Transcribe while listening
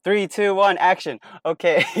Three, two, one, action.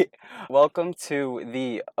 Okay. Welcome to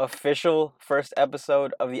the official first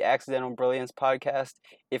episode of the Accidental Brilliance podcast.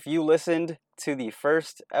 If you listened to the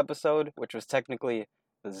first episode, which was technically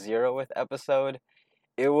the 0th episode,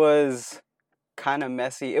 it was kind of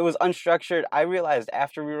messy. It was unstructured. I realized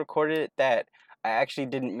after we recorded it that I actually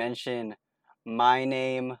didn't mention my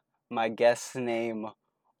name, my guest's name,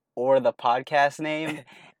 or the podcast name.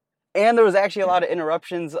 And there was actually a lot of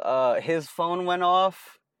interruptions. His phone went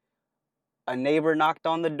off. A neighbor knocked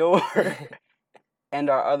on the door. And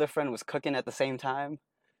our other friend was cooking at the same time.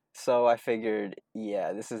 So I figured,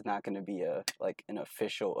 yeah, this is not going to be an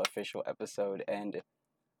official episode, and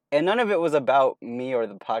none of it was about me or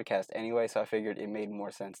the podcast anyway. So I figured it made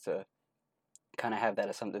more sense to kind of have that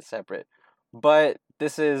as something separate. But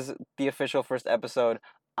this is the official first episode.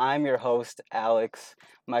 I'm your host, Alex.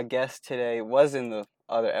 My guest today was in the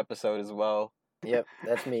other episode as well. Yep,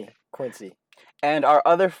 that's me, Quincy. And our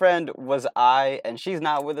other friend was I, and she's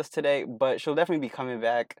not with us today, but she'll definitely be coming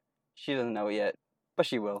back. She doesn't know yet, but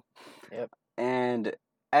she will. Yep. And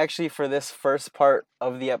actually, for this first part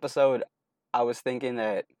of the episode, I was thinking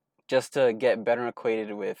that just to get better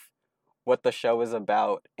acquainted with what the show is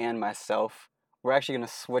about and myself, we're actually going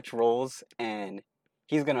to switch roles, and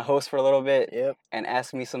he's going to host for a little bit Yep. and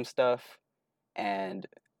ask me some stuff, and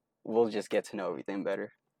we'll just get to know everything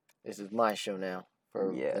better. This is my show now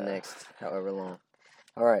for Yeah. the next however long.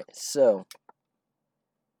 All right, so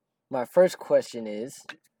my first question is,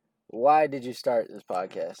 why did you start this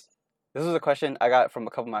podcast? This was a question I got from a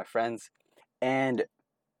couple of my friends, and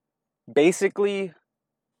basically,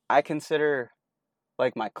 I consider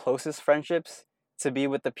like my closest friendships to be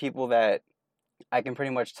with the people that I can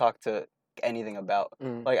pretty much talk to anything about.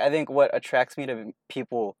 Mm. Like, I think what attracts me to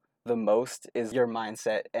people the most is your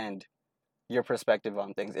mindset and your perspective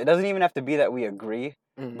on things. It doesn't even have to be that we agree,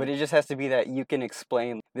 but it just has to be that you can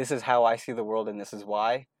explain, this is how I see the world and this is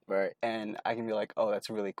why. Right. And I can be like, oh, that's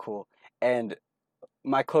really cool. And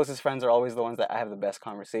my closest friends are always the ones that I have the best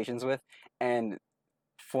conversations with. And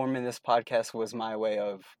forming this podcast was my way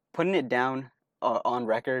of putting it down on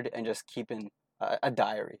record and just keeping a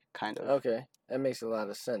diary, kind of. Okay, that makes a lot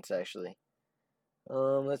of sense, actually.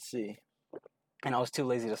 Let's see. And I was too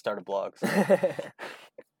lazy to start a blog.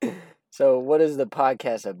 So what is the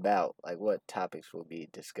podcast about? Like, what topics will be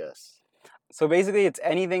discussed? So basically, it's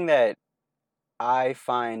anything that I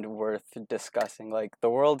find worth discussing. Like, the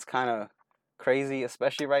world's kind of crazy,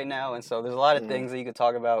 especially right now, and so there's a lot of things that you could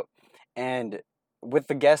talk about. And with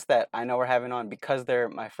the guests that I know we're having on, because they're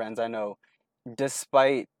my friends, I know,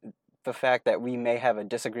 despite the fact that we may have a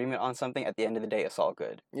disagreement on something, at the end of the day, it's all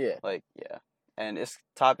good. Yeah. Like, yeah. And it's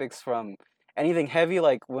topics from anything heavy,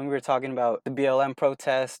 like when we were talking about the BLM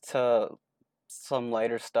protest, to some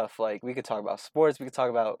lighter stuff. Like, we could talk about sports, we could talk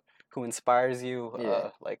about who inspires you,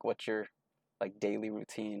 like what's your like daily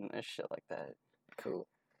routine and shit like that. Cool.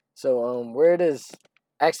 So, where does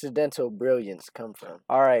Accidental Brilliance come from?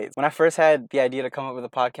 All right. When I first had the idea to come up with a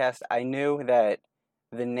podcast, I knew that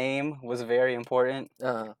the name was very important.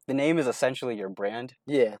 The name is essentially your brand.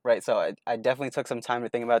 Yeah. Right. So I definitely took some time to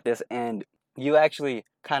think about this, and you actually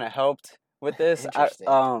kind of helped with this. Interesting.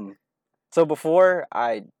 So before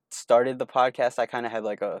I started the podcast, I kind of had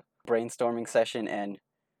like a brainstorming session, and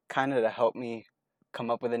kind of to help me come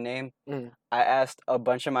up with a name, I asked a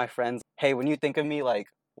bunch of my friends, hey, when you think of me, like,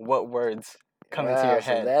 what words come into your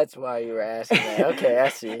head? So that's why you were asking that. Okay, I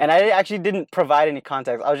see. And I actually didn't provide any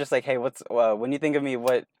context. I was just like, hey, when you think of me,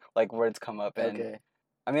 what like words come up? And Okay.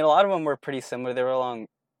 I mean, a lot of them were pretty similar. They were along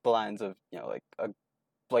the lines of, you know,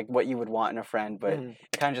 like what you would want in a friend, but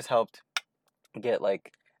it kind of just helped get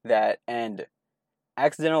like that. And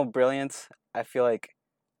Accidental Brilliance, I feel like,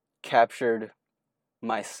 captured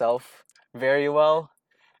myself very well,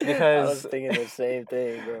 because I was thinking the same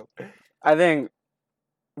thing, bro. I think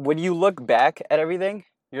when you look back at everything,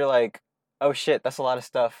 you're like, oh shit, that's a lot of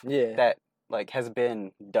stuff that like has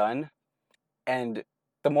been done. And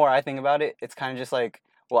the more I think about it, it's kind of just like,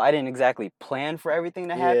 well, I didn't exactly plan for everything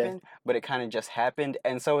to happen, but it kind of just happened.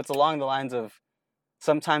 And so it's along the lines of,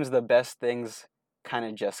 sometimes the best things kind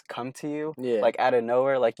of just come to you, like out of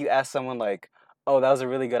nowhere. Like, you ask someone like, oh, that was a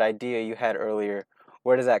really good idea you had earlier,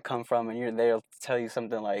 where does that come from? And they'll tell you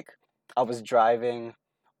something like, I was driving,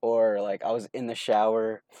 or like I was in the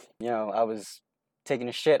shower, you know, I was taking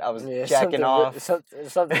a shit, I was jacking off.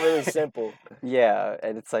 Something really simple. Yeah,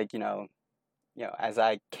 and it's like, you know, as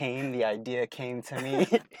I came, the idea came to me.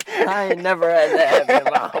 I ain't never had that happen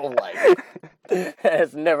in my whole life.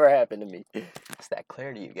 That's never happened to me. It's that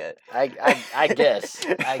clarity you get. I guess.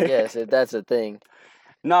 I guess, if that's a thing.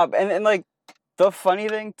 No, and like, the funny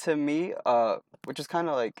thing to me, which is kind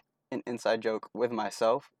of like an inside joke with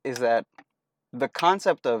myself is that the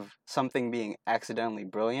concept of something being accidentally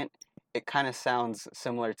brilliant, it kind of sounds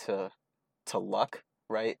similar to luck,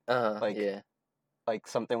 right? Like Yeah. like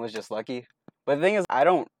something was just lucky. But the thing is, I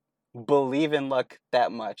don't believe in luck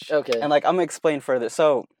that much. Okay. And like I'm gonna explain further.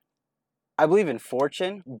 So I believe in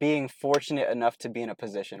fortune, being fortunate enough to be in a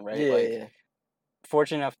position, right? Yeah, Like yeah.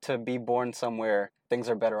 fortunate enough to be born somewhere things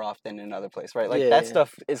are better off than in another place, right? Like Yeah, that yeah.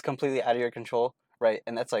 stuff is completely out of your control, right?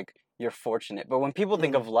 And that's like you're fortunate. But when people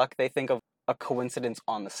think of luck, they think of a coincidence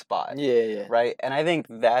on the spot, Yeah, yeah. right? And I think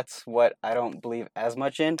that's what I don't believe as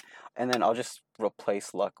much in. And then I'll just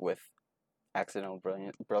replace luck with accidental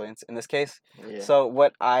brilliance in this case. Yeah. So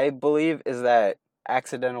what I believe is that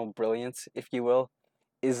accidental brilliance, if you will,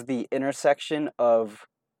 is the intersection of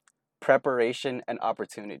preparation and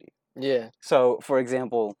opportunity. Yeah. So, for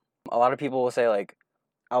example, a lot of people will say like,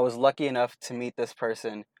 I was lucky enough to meet this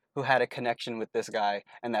person who had a connection with this guy,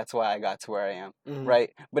 and that's why I got to where I am,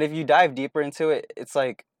 right? But if you dive deeper into it, it's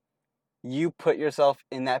like you put yourself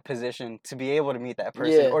in that position to be able to meet that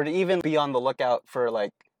person, Yeah. or to even be on the lookout for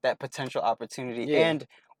like that potential opportunity. Yeah. And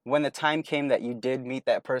when the time came that you did meet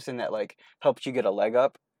that person that like helped you get a leg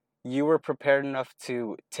up, you were prepared enough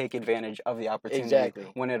to take advantage of the opportunity Exactly.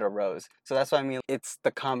 when it arose. So that's what I mean. It's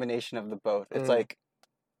the combination of the both. It's like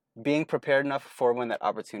being prepared enough for when that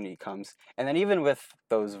opportunity comes. And then even with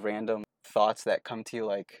those random thoughts that come to you,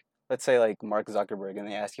 like let's say like Mark Zuckerberg, and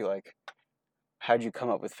they ask you like, how'd you come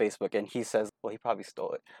up with Facebook? And he says, well, he probably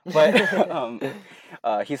stole it.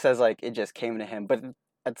 But he says like it just came to him. But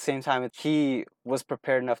at the same time, he was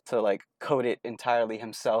prepared enough to like code it entirely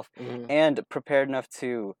himself, and prepared enough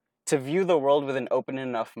to view the world with an open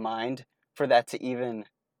enough mind for that to even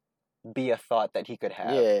be a thought that he could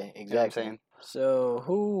have. Yeah, You know what I'm exactly. saying? So,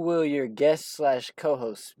 who will your guest /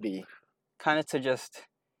 co-host be? Kind of to just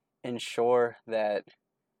ensure that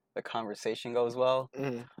the conversation goes well.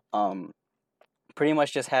 Pretty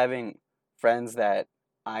much just having friends that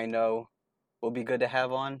I know will be good to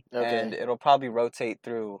have on, and Okay. it'll probably rotate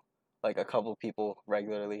through like a couple people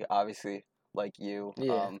regularly. Obviously, like you,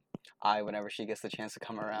 Yeah. whenever she gets the chance to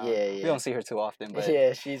come around. Yeah, We yeah. don't see her too often, but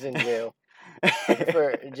Yeah, she's in jail.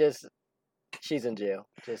 She's in jail,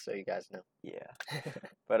 just so you guys know. yeah.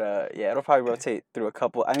 But yeah, it'll probably rotate through a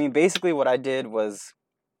couple. I mean, basically, what I did was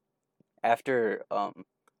after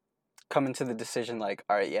coming to the decision, like,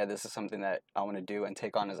 all right, yeah, this is something that I want to do and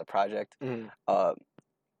take on as a project.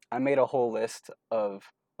 I made a whole list of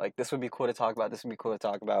like, this would be cool to talk about. This would be cool to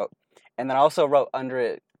talk about, and then I also wrote under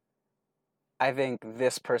it, I think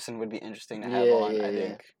this person would be interesting to have on. I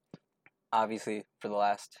think, obviously, for the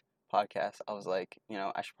last podcast, I was like, you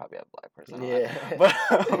know, I should probably have a black person on. Yeah.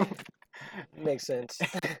 But Makes sense.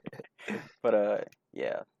 but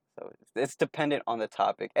yeah. So it's dependent on the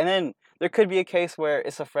topic, and then there could be a case where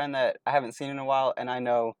it's a friend that I haven't seen in a while, and I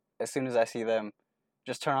know as soon as I see them,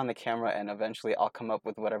 just turn on the camera, and eventually I'll come up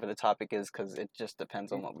with whatever the topic is, because it just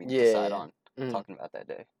depends on what we decide on talking about that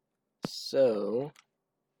day. So,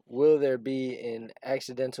 will there be an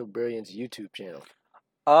Accidental Brilliance YouTube channel?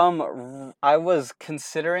 I was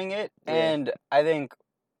considering it, and I think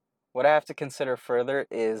what I have to consider further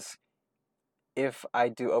is if I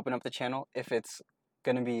do open up the channel, if it's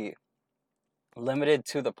going to be limited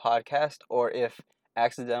to the podcast, or if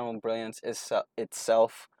Accidental Brilliance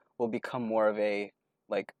itself will become more of a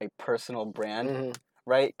like a personal brand,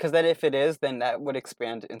 right? Because then if it is, then that would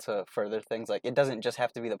expand into further things. Like it doesn't just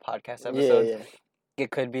have to be the podcast episodes. Yeah.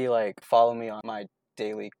 It could be like follow me on my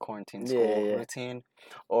daily quarantine school routine,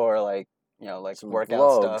 or like, you know, like some workout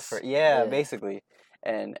vlogs. Stuff. Or, basically,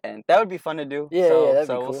 and that would be fun to do. Yeah, so, that'd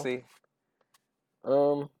so be cool. We'll see.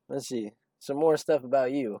 Let's see some more stuff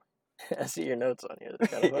about you. I see your notes on here.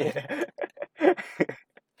 That's kind of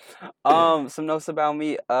funny. Some notes about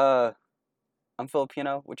me. I'm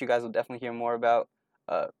Filipino, which you guys will definitely hear more about.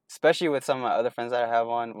 Especially with some of my other friends that I have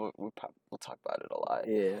on, we'll talk about it a lot.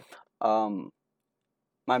 Yeah.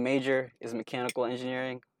 My major is mechanical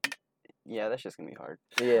engineering. Yeah, that's just gonna be hard.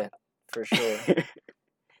 Yeah, for sure.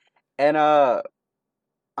 And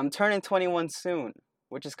I'm turning 21 soon,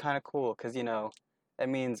 which is kind of cool, because you know that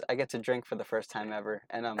means I get to drink for the first time ever,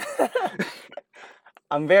 and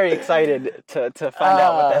I'm very excited to find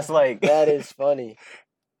out what that's like. That is funny.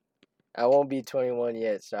 I won't be 21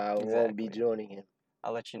 yet, so I won't be joining him.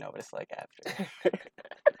 I'll let you know what it's like after.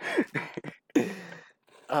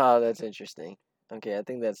 Oh, that's interesting. Okay, I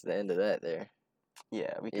think that's the end of that there.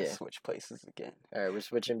 Yeah, we can switch places again. All right, we're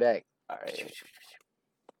switching back. All right.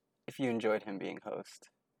 If you enjoyed him being host,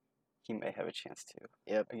 he may have a chance to.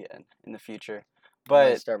 Yep. Again in the future. But I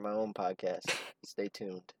might start my own podcast. Stay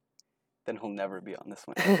tuned. Then he'll never be on this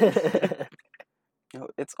one. No,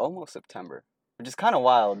 it's almost September, which is kind of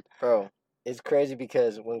wild. Bro, it's crazy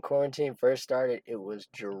because when quarantine first started, it was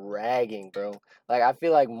dragging, bro. Like I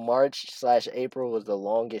feel like March/April was the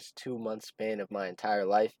longest 2 month span of my entire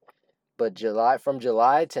life. But from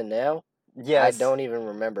July to now, I Yes, don't even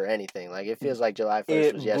remember anything. Like it feels like July 1st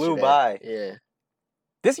it was blew yesterday. by. Yeah,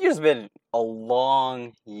 This year's been a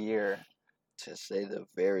long year. to say the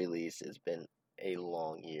very least, it's been a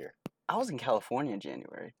long year. I was in California in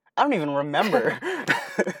January. I don't even remember.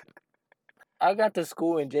 I got to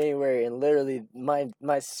school in January, and literally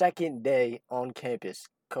my second day on campus,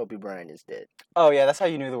 Kobe Bryant is dead. Oh yeah, that's how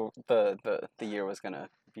you knew the year was gonna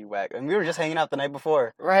be whack. And we were just hanging out the night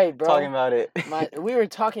before, Right, bro. talking about it. We were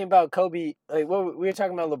talking about Kobe, like we were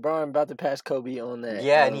talking about LeBron about to pass Kobe on that.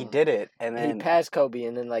 Yeah, and he did it. And He then passed Kobe,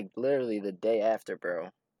 and then like literally the day after, bro.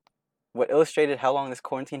 what illustrated how long this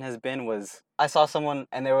quarantine has been was I saw someone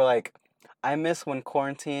and they were like, I miss when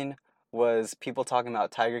quarantine was people talking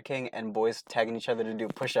about Tiger King and boys tagging each other to do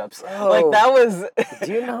push-ups. Like Bro, that was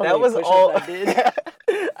do you know how that many was push-ups all I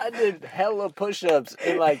did? I did hella push-ups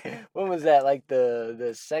in like when was that? Like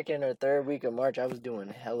the second or third week of March. I was doing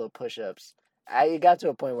hella push-ups. It got to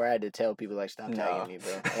a point where I had to tell people like stop No. tagging me,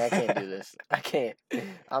 bro. Like, I can't do this. I can't.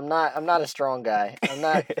 I'm not a strong guy. I'm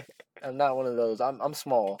not one of those. I'm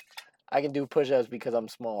small. I can do push-ups because I'm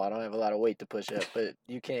small. I don't have a lot of weight to push up, but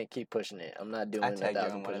you can't keep pushing it. I'm not doing I tagged you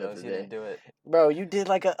 1,000 in one of push-ups those. a You day. didn't do it. Bro, you did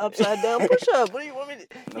like an upside down push-up. What do you want me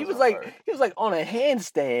to? He Those was are like hard. he was like on a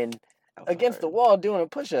handstand That was against the hard. wall doing a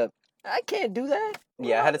push-up. I can't do that.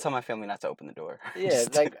 Yeah, I had to tell my family not to open the door. Yeah,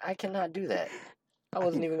 Just- like I cannot do that. I think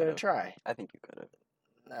wasn't you even gonna could've. try. I think you could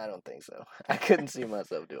have. I don't think so. I couldn't see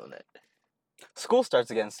myself doing that. School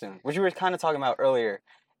starts again soon, which we were kind of talking about earlier,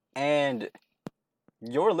 and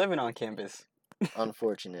you're living on campus,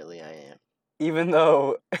 Unfortunately, I am. even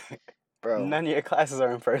though Bro, none of your classes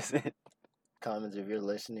are in person. Commons, if you're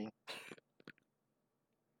listening,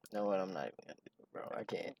 know what? I'm not even gonna do it, bro. I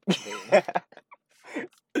can't.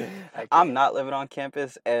 I I'm can't. not living on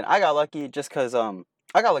campus, and I got lucky just because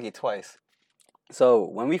I got lucky twice. So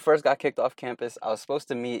when we first got kicked off campus, I was supposed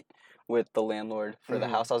to meet with the landlord for the Mhm.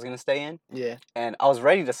 house I was gonna stay in, Yeah, and I was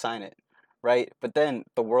ready to sign it, right? But then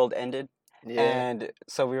the world ended, yeah, and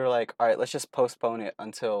so we were like, all right, let's just postpone it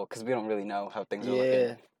until because we don't really know how things are looking.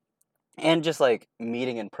 yeah, And just like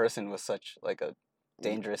meeting in person was such like a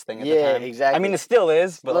dangerous thing at the yeah. time. Exactly. I mean, it still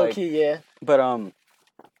is, but Low like, key, yeah. but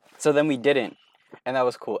so then we didn't, and that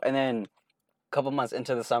was cool. And then a couple months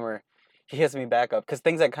into the summer, he hits me back up because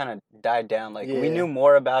things had kind of died down. Like we Yeah. knew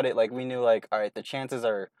more about it. Like we knew like, all right, the chances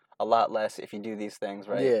are a lot less if you do these things,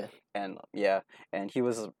 right? Yeah. And yeah, and he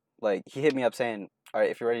was like, he hit me up saying, all right,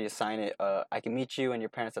 if you're ready to sign it, I can meet you and your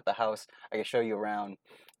parents at the house. I can show you around,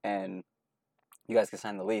 and you guys can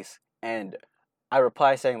sign the lease. And I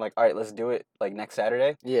reply saying like, all right, let's do it like next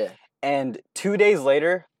Saturday. Yeah. And 2 days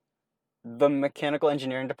later, the mechanical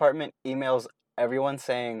engineering department emails everyone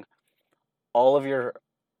saying all of your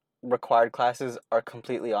required classes are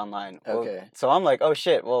completely online. Well, Okay. so I'm like, oh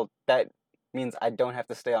shit, well that means I don't have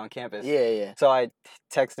to stay on campus. Yeah, yeah, So I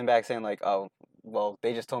text him back saying like, oh, well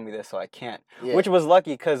they just told me this, so I can't. yeah. Which was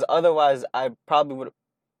lucky because otherwise I probably would.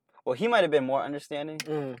 Well, he might have been more understanding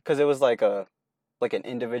Mhm. because it was like an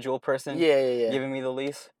individual person Yeah, yeah, yeah. giving me the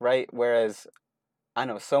lease, right? Whereas I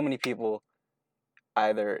know so many people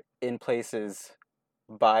either in places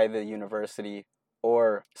by the university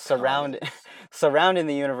or surrounding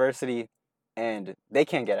the university, and they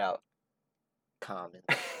can't get out. Common.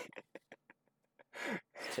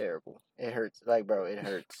 It's terrible. It hurts. Like, bro, it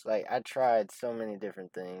hurts. Like, I tried so many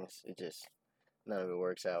different things. It just, none of it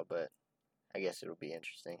works out, but I guess it'll be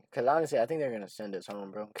interesting. Because honestly, I think they're going to send us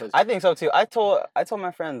home, bro. Cause, I think so too. I told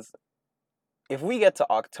my friends, if we get to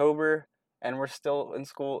October and we're still in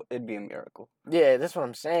school, it'd be a miracle. yeah, that's what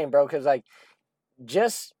I'm saying, bro. Because, like,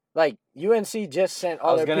 just, like, UNC just sent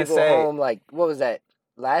all was their gonna people say- home, like, what was that,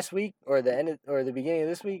 last week? Or the beginning of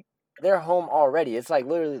this week? They're home already. It's, like,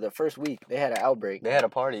 literally the first week they had an outbreak. They had a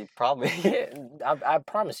party, probably. Yeah, I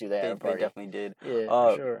promise you they had they a party. definitely did. Yeah,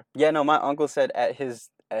 Uh, for sure. Yeah, no, my uncle said at his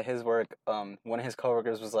work, one of his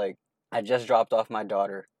coworkers was like, I just dropped off my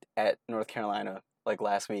daughter at North Carolina like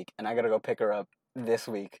last week, and I gotta go pick her up this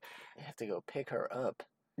week. You have to go pick her up.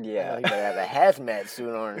 Yeah. You better have a hazmat suit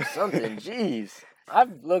on or something. Jeez.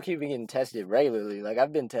 I've low-key been getting tested regularly. Like,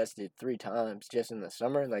 I've been tested 3 times just in the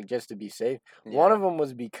summer, like, just to be safe. One of them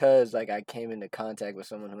was because, like, I came into contact with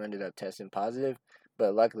someone who ended up testing positive.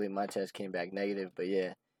 But luckily, my test came back negative. But,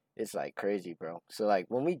 yeah, it's, like, crazy, bro. So, like,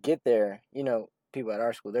 when we get there, you know, people at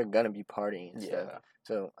our school, they're going to be partying and stuff. Yeah.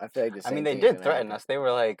 So, I feel like the same I mean, they thing's did gonna threaten happen. us. They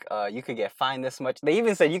were like, you could get fined this much. They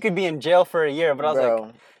even said you could be in jail for a year, but I was Bro,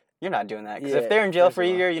 like, you're not doing that. Because Yeah, if they're in jail first for a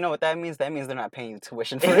of all. year, you know what that means? That means they're not paying you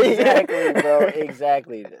tuition for a year. Exactly, bro.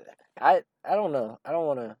 Exactly. I don't know. I don't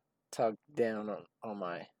want to talk down on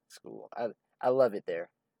my school. I love it there.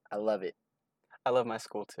 I love it. I love my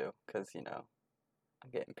school too, because I'm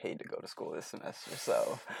getting paid to go to school this semester.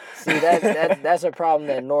 So See, that's a problem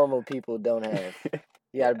that normal people don't have.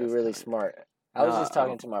 You gotta be it's really kinda- smart. I was Nah, just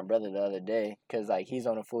talking to my brother the other day because like he's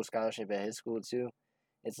on a full scholarship at his school too.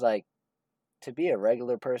 It's like to be a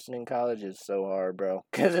regular person in college is so hard, bro.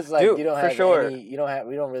 Because it's like Dude, you don't for have sure. we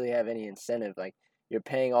don't really have any incentive. Like you're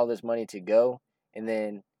paying all this money to go, and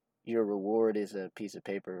then your reward is a piece of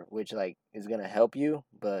paper, which like is gonna help you,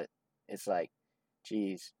 but it's like,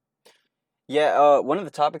 geez, Yeah, one of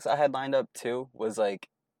the topics I had lined up too was like,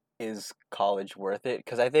 is college worth it?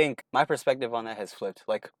 Because I think my perspective on that has flipped.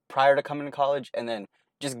 Like prior to coming to college, and then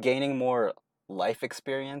just gaining more life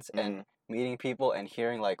experience and meeting people and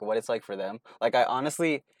hearing like what it's like for them. Like I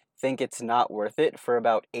honestly think it's not worth it for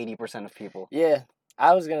about 80% of people. yeah.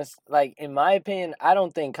 I was gonna like, in my opinion, I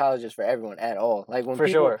don't think college is for everyone at all. Like For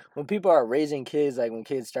sure. when people are raising kids, like when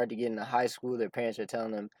kids start to get into high school, their parents are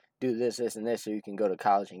telling them do this, this, and this, so you can go to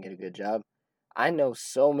college and get a good job. I know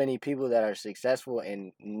so many people that are successful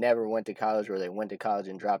and never went to college, or they went to college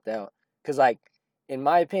and dropped out. Cause like, in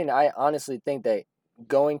my opinion, I honestly think that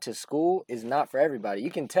going to school is not for everybody. You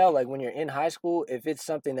can tell like when you're in high school, if it's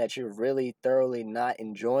something that you're really thoroughly not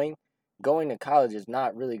enjoying, going to college is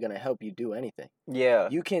not really going to help you do anything. Yeah.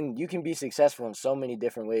 You can be successful in so many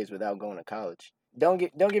different ways without going to college. Don't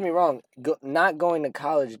get me wrong. Not going to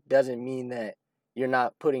college doesn't mean that you're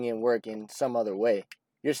not putting in work in some other way.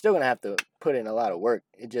 You're still gonna have to put in a lot of work.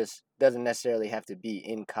 It just doesn't necessarily have to be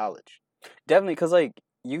in college. Definitely, because like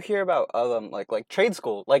you hear about like trade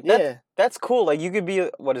school, like Yeah. that's cool. Like you could be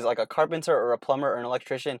what is it, like a carpenter or a plumber or an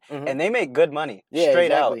electrician, Mhm. and they make good money Yeah,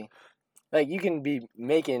 straight out. exactly. Like you can be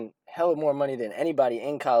making hella more money than anybody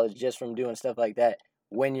in college just from doing stuff like that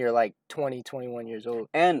when you're like 20, 21 years old.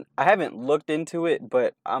 And I haven't looked into it,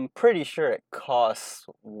 but I'm pretty sure it costs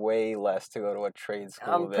way less to go to a trade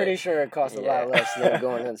school. I'm pretty sure it costs a yeah. lot less than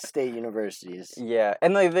going to state universities. Yeah,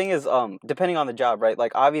 and the thing is, depending on the job, right?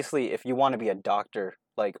 Like obviously, if you want to be a doctor,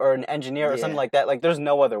 like or an engineer or something Yeah. like that, like there's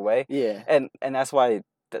no other way. Yeah. And that's why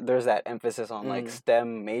there's that emphasis on like Mhm.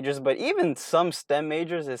 STEM majors. But even some STEM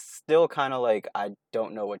majors is still kind of like I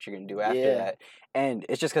don't know what you're gonna do after Yeah. that, and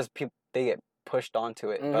it's just because people they get pushed onto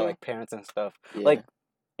it by Mhm. like parents and stuff. Yeah. Like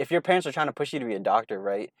if your parents are trying to push you to be a doctor,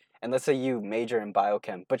 right? And let's say you major in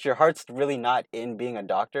biochem, but your heart's really not in being a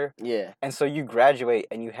doctor. Yeah. And so you graduate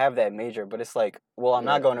and you have that major, but it's like, well, I'm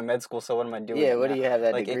not Yeah. going to med school, so what am I doing? Yeah, what do now? you have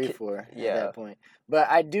that Like, degree for at yeah. that point? But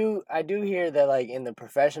I do hear that like in the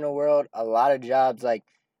professional world, a lot of jobs like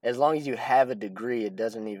as long as you have a degree, it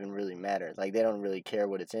doesn't even really matter. Like they don't really care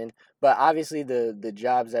what it's in. But obviously the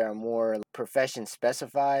jobs that are more profession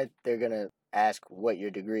specified, they're gonna ask what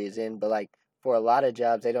your degree is in. But like for a lot of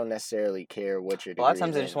jobs, they don't necessarily care what your A degree lot of times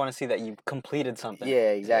is they in. just want to see that you've completed something.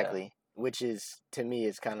 Yeah, exactly. Which is to me,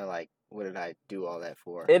 it's kind of like, what did I do all that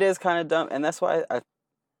for? It is kind of dumb, and that's why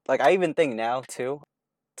I even think now too,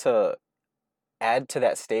 to add to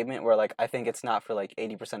that statement where like I think it's not for like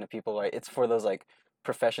 80% of people, right? It's for those like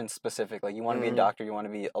profession specific, like you want to be a Mhm. doctor, you want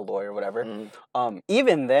to be a lawyer, whatever. Mhm.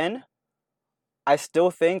 Even then, I still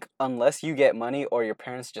think unless you get money or your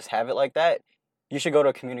parents just have it like that, you should go to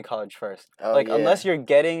a community college first. Oh Like yeah. unless you're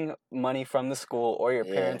getting money from the school or your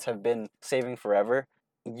Yeah. parents have been saving forever,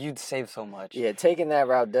 you'd save so much. Yeah, taking that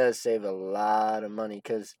route does save a lot of money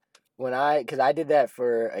because cause I did that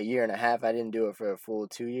for a year and a half. I didn't do it for a full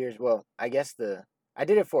 2 years. Well, I guess I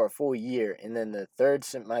did it for a full year, and then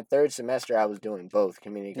my third semester I was doing both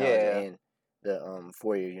community college Yeah. and the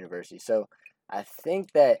 4-year university. So I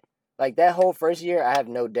think that like that whole first year I have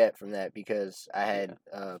no debt from that because I had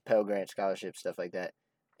Pell Grant scholarship stuff like that.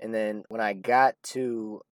 And then when I got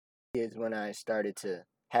to is when I started to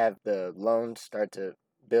have the loans start to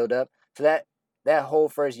build up. So that whole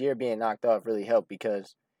first year being knocked off really helped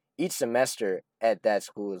because each semester at that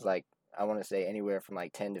school is like I want to say anywhere from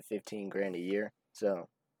like 10 to 15 grand a year. So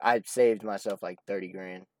I saved myself like 30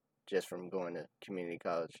 grand just from going to community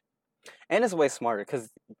college. And it's way smarter because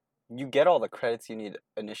you get all the credits you need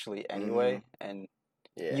initially anyway, and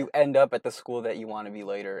Yeah. you end up at the school that you want to be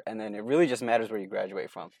later, and then it really just matters where you graduate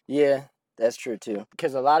from. Yeah, that's true too.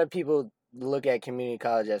 Because a lot of people look at community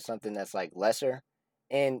college as something that's like lesser,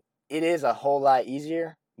 and it is a whole lot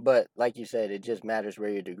easier. But like you said, it just matters where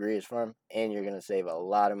your degree is from, and you're gonna save a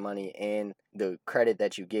lot of money, and the credit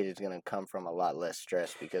that you get is gonna come from a lot less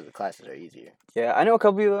stress because the classes are easier. Yeah, I know a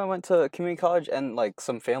couple people that went to community college and like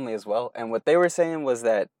some family as well, and what they were saying was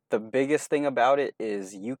that the biggest thing about it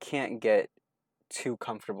is you can't get too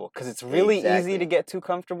comfortable because it's really easy to Exactly. get too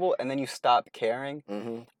comfortable and then you stop caring.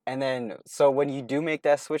 Mhm. And then, so when you do make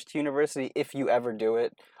that switch to university, if you ever do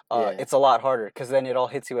it, Yeah. it's a lot harder because then it all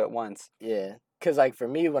hits you at once. Yeah. Cause like for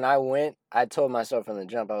me, when I went, I told myself from the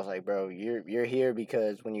jump, I was like, bro, you're here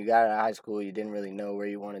because when you got out of high school, you didn't really know where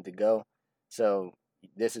you wanted to go. So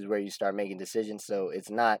this is where you start making decisions. So it's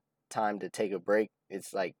not time to take a break.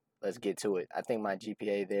 It's like, let's get to it. I think my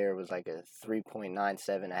GPA there was like a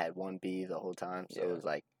 3.97. I had 1B the whole time. So it was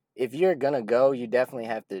like, if you're gonna go, you definitely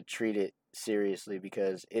have to treat it seriously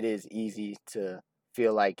because it is easy to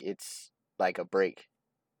feel like it's like a break.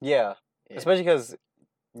 Yeah. Yeah. Especially because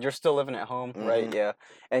you're still living at home, right? Mhm. Yeah.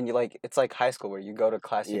 And you like, it's like high school where you go to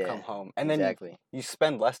class, you Yeah, come home. And then exactly. you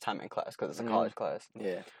spend less time in class because it's a Mhm. college class.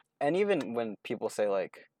 Yeah. And even when people say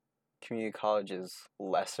like community college is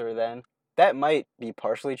lesser than, that might be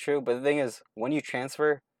partially true. But the thing is, when you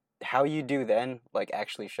transfer, how you do then like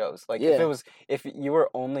actually shows. Like Yeah. if you were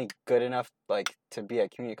only good enough like to be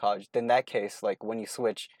at community college, then that case like when you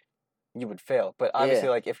switch, you would fail. But obviously,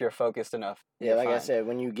 Yeah. like if you're focused enough, Yeah, you're like I fine. said,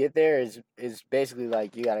 when you get there, is basically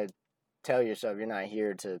like you gotta tell yourself you're not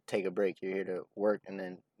here to take a break. You're here to work and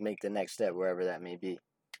then make the next step wherever that may be.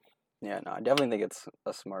 Yeah, no, I definitely think it's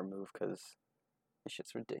a smart move because this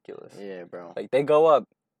shit's ridiculous. Yeah, bro. Like they go up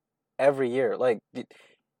every year. Like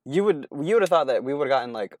you would have thought that we would have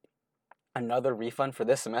gotten like another refund for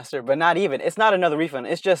this semester, but not even. It's not another refund.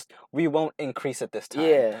 It's just we won't increase it this time.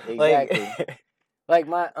 Yeah, exactly. Like Like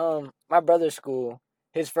my brother's school,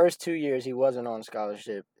 his first 2 years he wasn't on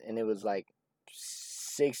scholarship, and it was like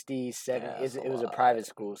 67. yeah, that's It was a lot. private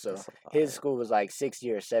school, so That's a his lot. school was like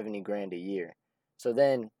 60 or 70 grand a year. So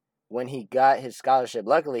then when he got his scholarship,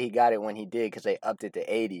 luckily he got it when he did because they upped it to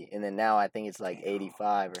 80, and then now I think it's like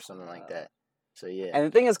 85 or something like that. So yeah, And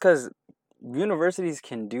the thing is, because universities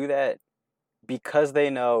can do that because they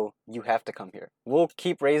know you have to come here. We'll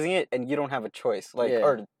keep raising it, and you don't have a choice. Like, Yeah.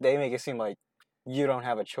 or they make it seem like you don't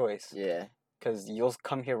have a choice yeah. because you'll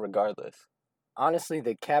come here regardless. Honestly,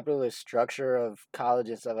 the capitalist structure of college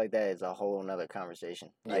and stuff like that is a whole nother conversation.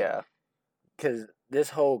 Like, Yeah. because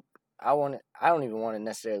this whole I don't even want to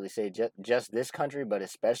necessarily say just this country, but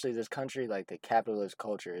especially this country, like the capitalist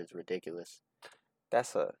culture is ridiculous.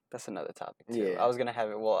 That's another topic too. Yeah. I was gonna have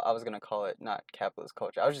it. Well, I was gonna call it not capitalist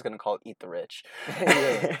culture. I was just gonna call it eat the rich.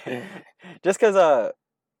 Yeah. Just because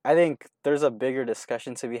I think there's a bigger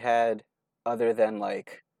discussion to be had, other than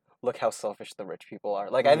like, look how selfish the rich people are.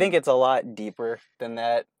 Like I think it's a lot deeper than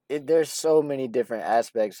that. There's so many different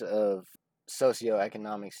aspects of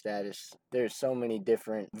socioeconomic status. There's so many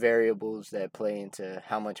different variables that play into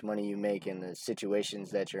how much money you make and the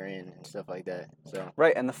situations that you're in and stuff like that. So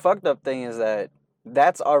Right, and the fucked up thing is that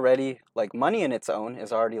that's already like money in its own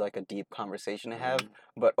is already like a deep conversation to have.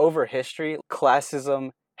 But over history,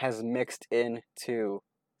 classism has mixed into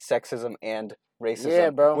sexism and racism. Yeah,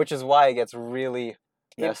 bro. Which is why it gets really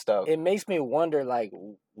messed up. It makes me wonder, like,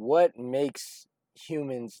 what makes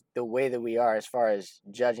humans the way that we are as far as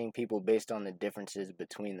judging people based on the differences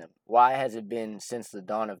between them. Why has it been since the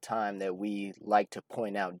dawn of time that we like to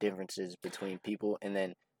point out differences between people, and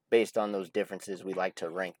then based on those differences we like to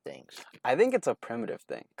rank things? I think it's a primitive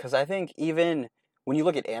thing because I think even when you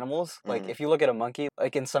look at animals, like if you look at a monkey,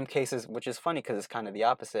 like in some cases, which is funny because it's kind of the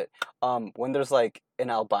opposite. When there's like an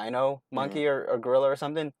albino monkey or a gorilla or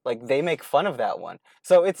something, like they make fun of that one.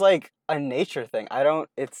 So it's like a nature thing. I don't.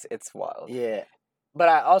 It's wild. Yeah, but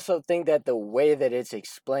I also think that the way that it's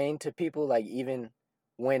explained to people, like even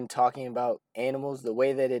when talking about animals, the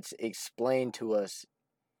way that it's explained to us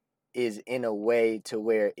is in a way to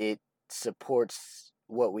where it supports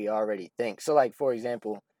what we already think. So like for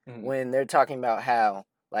example, when they're talking about how,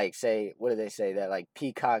 like, say, what do they say, that like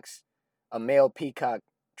peacocks, a male peacock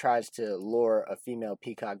tries to lure a female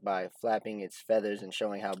peacock by flapping its feathers and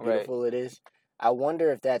showing how beautiful it is. I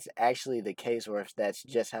wonder if that's actually the case or if that's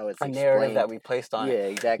just how it's a explained. narrative that we placed on it. Yeah,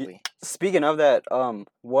 exactly. Speaking of that,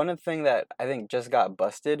 one thing that I think just got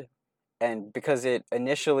busted, and because it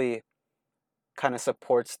initially kind of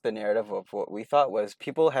supports the narrative of what we thought, was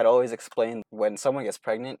people had always explained when someone gets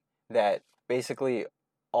pregnant that basically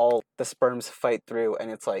all the sperms fight through and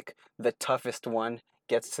it's like the toughest one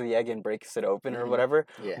gets to the egg and breaks it open or whatever.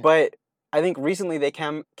 Yeah. But I think recently they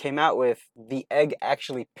came out with the egg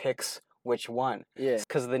actually picks which one. Yeah.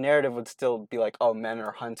 Because the narrative would still be like, oh, men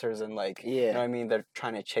are hunters and like, you know what I mean? They're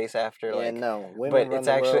trying to chase after like. No, women but run it's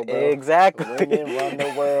the actually world, bro. exactly Women run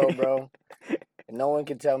the world, bro. No one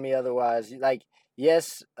can tell me otherwise. Like,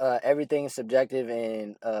 yes, everything is subjective,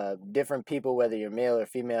 and different people, whether you're male or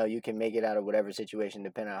female, you can make it out of whatever situation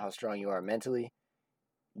depending on how strong you are mentally.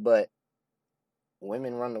 But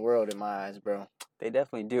women run the world in my eyes, bro. They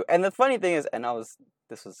definitely do. And the funny thing is,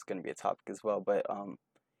 this was going to be a topic as well, but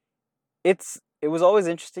it was always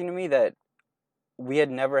interesting to me that we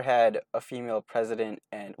had never had a female president,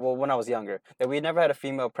 and well, when I was younger, that we had never had a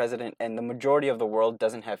female president, and the majority of the world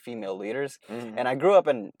doesn't have female leaders. Mm-hmm. And I grew up,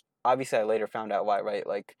 and obviously I later found out why, right?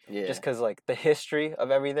 Like, Yeah. just because, like, the history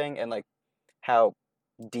of everything and, like, how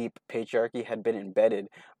deep patriarchy had been embedded.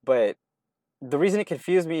 But the reason it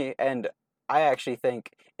confused me, and I actually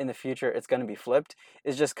think in the future it's going to be flipped,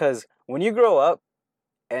 is just because when you grow up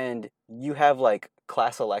and you have, like,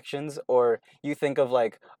 class elections, or you think of,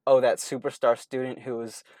 like, oh, that superstar student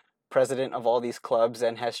who's president of all these clubs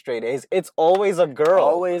and has straight A's, it's always a girl.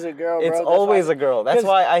 Always a girl, bro. It's always a girl. That's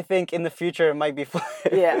why I think in the future it might be flipped.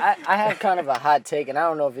 Yeah, I have kind of a hot take, and I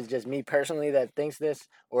don't know if it's just me personally that thinks this,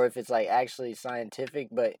 or if it's, like, actually scientific,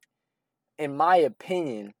 but in my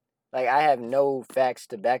opinion, like, I have no facts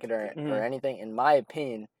to back it or anything. In my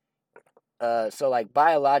opinion, so, like,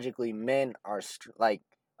 biologically, men are,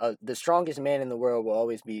 the strongest man in the world will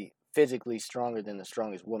always be physically stronger than the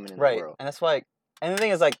strongest woman in the world. Right, and that's why, and the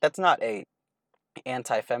thing is, like, that's not a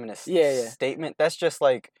anti-feminist statement. That's just,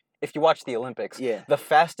 like, if you watch the Olympics, the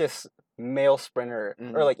fastest male sprinter,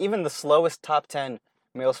 or, like, even the slowest top 10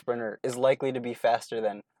 male sprinter is likely to be faster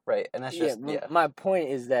than, right? And that's just, My point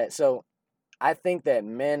is that, so, I think that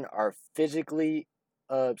men are physically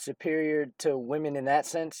superior to women in that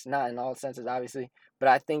sense, not in all senses, obviously, but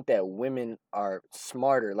I think that women are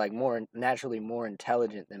smarter, like, naturally more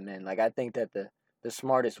intelligent than men. Like, I think that the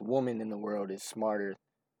smartest woman in the world is smarter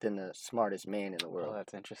than the smartest man in the world. Oh,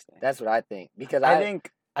 that's interesting. That's what I think. Because I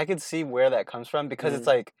think I could see where that comes from, because it's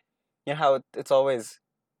like, you know how it's always,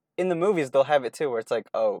 in the movies they'll have it too, where it's like,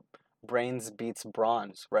 oh, brains beats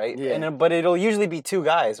bronze, right? Yeah. But it'll usually be two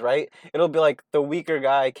guys, right? It'll be like the weaker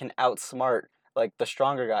guy can outsmart, like, the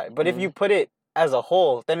stronger guy. But if you put it as a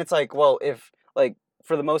whole, then it's like, well, if, like,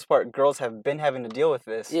 for the most part, girls have been having to deal with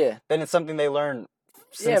this, then it's something they learn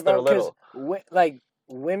since they're little. Like,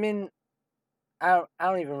 women, I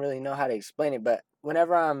don't even really know how to explain it, but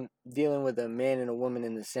whenever I'm dealing with a man and a woman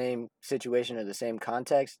in the same situation or the same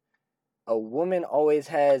context, a woman always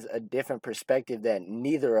has a different perspective that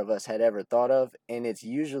neither of us had ever thought of, and it's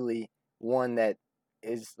usually one that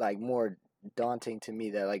is, like, more daunting to me,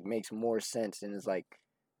 that, like, makes more sense and is, like,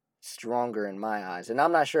 stronger in my eyes. And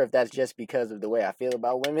I'm not sure if that's just because of the way I feel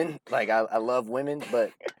about women. Like, I love women,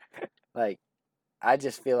 but, like, I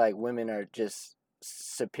just feel like women are just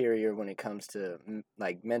superior when it comes to,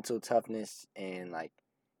 like, mental toughness and, like,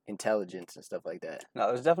 intelligence and stuff like that. No,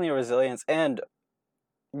 there's definitely a resilience. And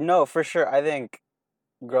no, for sure, I think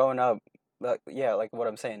growing up, like, like what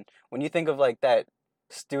I'm saying, when you think of, like, that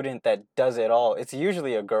student that does it all, it's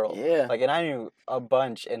usually a girl. Yeah. Like, and I knew a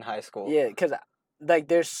bunch in high school. Yeah, because, like,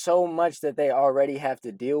 there's so much that they already have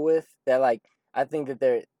to deal with that, like, I think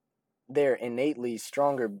that they're innately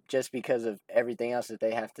stronger just because of everything else that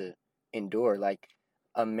they have to endure. Like,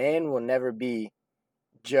 a man will never be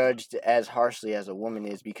judged as harshly as a woman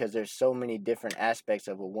is, because there's so many different aspects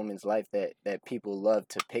of a woman's life that people love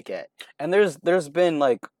to pick at. And there's been,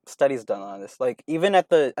 like, studies done on this, like, even at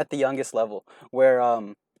the youngest level, where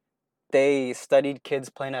they studied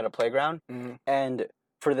kids playing at a playground, and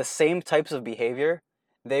for the same types of behavior,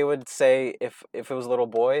 they would say if it was a little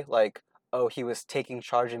boy, like, oh, he was taking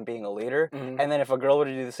charge and being a leader. And then if a girl were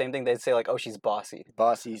to do the same thing, they'd say, like, oh, she's bossy.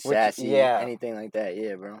 Bossy, sassy, anything like that.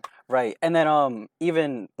 Yeah, bro. Right. And then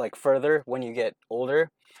even, like, further, when you get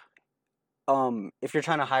older, if you're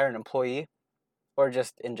trying to hire an employee, or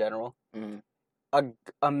just in general,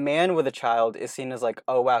 a man with a child is seen as, like,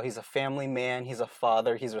 oh, wow, he's a family man, he's a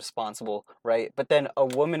father, he's responsible, right? But then a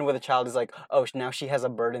woman with a child is like, oh, now she has a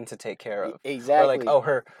burden to take care of. Exactly. Or, like, oh,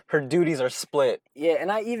 her duties are split. Yeah,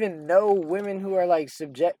 and I even know women who are, like,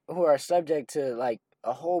 subject to, like,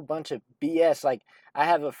 a whole bunch of BS. Like, I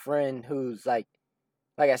have a friend who's, like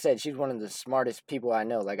I said, she's one of the smartest people I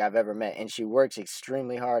know, like, I've ever met, and she works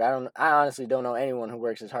extremely hard. I honestly don't know anyone who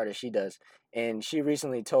works as hard as she does. And she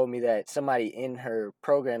recently told me that somebody in her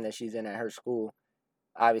program that she's in at her school,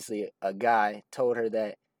 obviously a guy, told her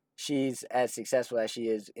that she's as successful as she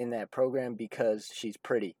is in that program because she's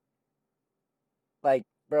pretty. Like,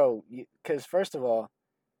 bro, because first of all,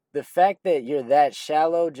 the fact that you're that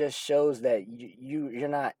shallow just shows that you're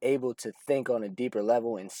not able to think on a deeper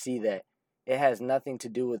level and see that it has nothing to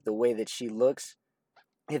do with the way that she looks.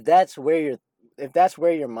 If that's where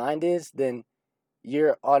your mind is, then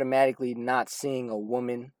you're automatically not seeing a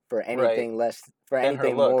woman for anything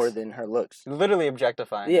anything more than her looks. Literally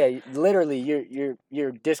objectifying. Yeah, literally,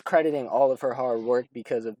 you're discrediting all of her hard work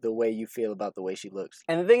because of the way you feel about the way she looks.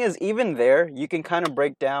 And the thing is, even there, you can kind of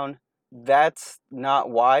break down that's not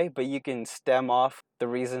why, but you can stem off the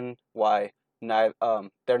reason why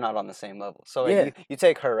they're not on the same level. So like, Yeah. you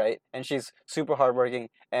take her, right, and she's super hardworking,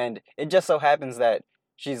 and it just so happens that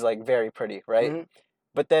she's like very pretty, right? Hmm.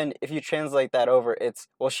 But then if you translate that over, it's,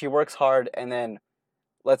 well, she works hard, and then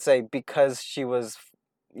let's say because she was,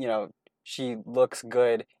 you know, she looks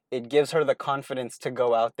good, it gives her the confidence to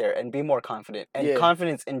go out there and be more confident. And Yeah.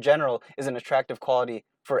 confidence in general is an attractive quality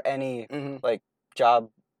for any Hmm. like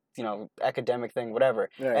job, academic thing, whatever.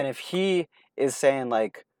 Right. And if he is saying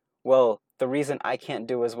like, well, the reason I can't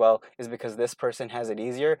do as well is because this person has it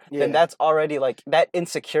easier, then Yeah. that's already like, that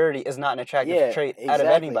insecurity is not an attractive Yeah, trait out of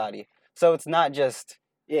exactly. anybody. So it's not just,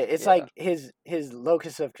 Yeah, it's yeah. like his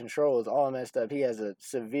locus of control is all messed up. He has a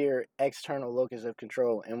severe external locus of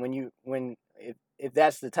control, and if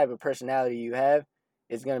that's the type of personality you have,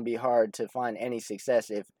 it's gonna be hard to find any success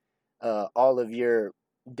if all of your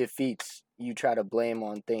defeats you try to blame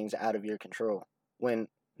on things out of your control. When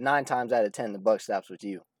 9 times out of 10 the buck stops with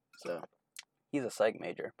you. So he's a psych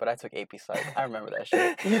major, but I took AP Psych. I remember that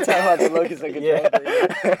shit. you talking about the locus of control?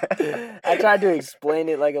 Yeah. I tried to explain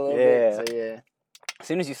it like a little bit. So yeah. As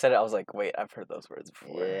soon as you said it, I was like, wait, I've heard those words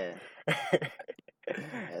before. Yeah.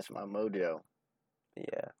 That's my mojo.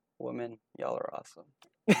 Yeah. Women, y'all are awesome.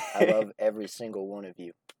 I love every single one of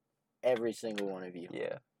you. Every single one of you.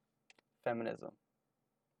 Yeah. Feminism.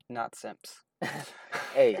 Not simps.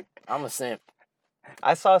 Hey, I'm a simp.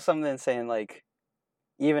 I saw something saying, like,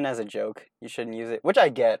 even as a joke, you shouldn't use it, which I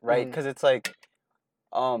get, right? Because it's like,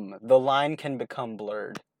 the line can become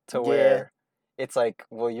blurred to where it's like,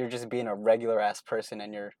 well, you're just being a regular ass person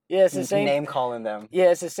and you're it's the same name calling them.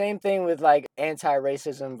 Yeah, it's the same thing with like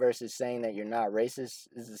anti-racism versus saying that you're not racist.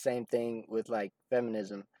 It's the same thing with like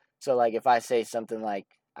feminism. So like if I say something like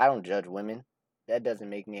I don't judge women, that doesn't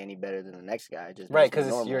make me any better than the next guy. It just Right, makes me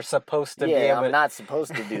because normal. you're supposed to be able I'm not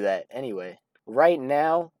supposed to do that anyway. Right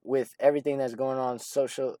now, with everything that's going on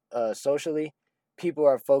socially, people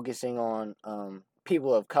are focusing on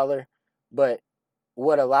people of color, but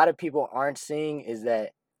what a lot of people aren't seeing is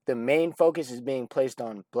that the main focus is being placed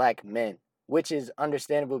on black men, which is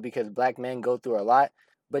understandable because black men go through a lot,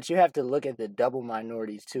 but you have to look at the double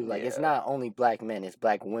minorities too. Like it's not only black men, it's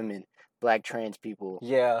black women, black trans people.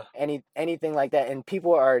 Yeah. Anything like that. And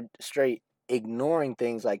people are straight ignoring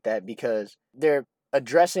things like that because they're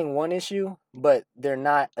addressing one issue, but they're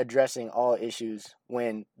not addressing all issues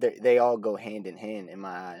when they all go hand in hand in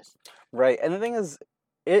my eyes. Right. And the thing is,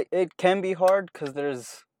 it can be hard because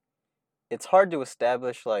it's hard to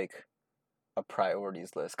establish like a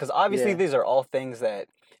priorities list because obviously these are all things that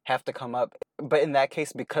have to come up, but in that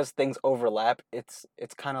case, because things overlap, it's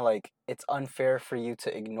kind of like it's unfair for you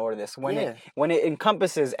to ignore this when it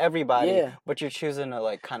encompasses everybody, but you're choosing to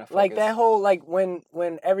like kind of focus. Like that whole like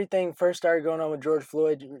when everything first started going on with George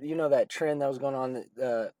Floyd, you know that trend that was going on,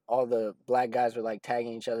 all the black guys were like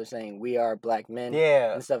tagging each other saying we are black men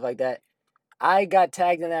and stuff like that. I got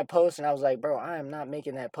tagged in that post and I was like, bro, I am not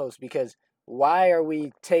making that post because why are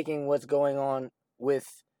we taking what's going on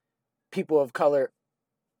with people of color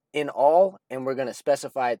in all and we're going to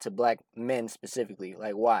specify it to black men specifically?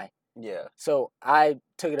 Like, why? Yeah. So I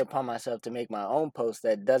took it upon myself to make my own post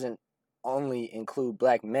that doesn't only include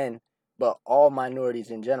black men, but all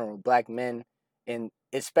minorities in general, black men, and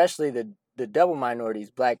especially the double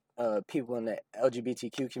minorities, black people in the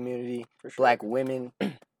LGBTQ community, black women.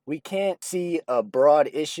 We can't see a broad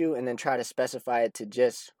issue and then try to specify it to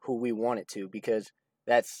just who we want it to because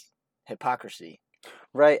that's hypocrisy.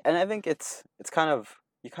 Right, and I think it's kind of,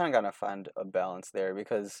 you kind of gotta find a balance there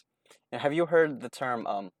because, have you heard the term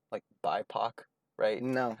like BIPOC? Right.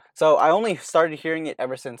 No. So I only started hearing it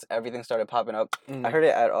ever since everything started popping up. I heard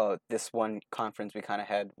it at this one conference we kind of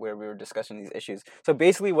had where we were discussing these issues. So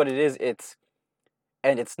basically, what it is, it's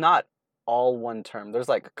not all one term. There's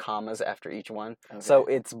like commas after each one. Okay. So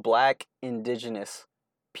it's black, indigenous,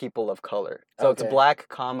 people of color. So it's black,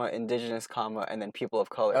 comma, indigenous, comma, and then people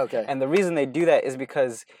of color. Okay. And the reason they do that is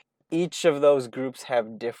because each of those groups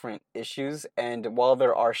have different issues, and while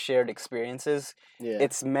there are shared experiences,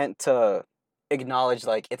 it's meant to acknowledge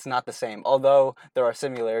like it's not the same. Although there are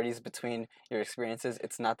similarities between your experiences,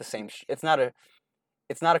 it's not the same. It's not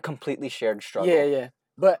a completely shared struggle. Yeah.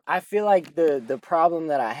 But I feel like the problem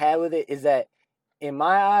that I had with it is that, in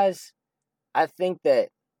my eyes, I think that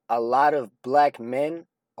a lot of black men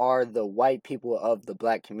are the white people of the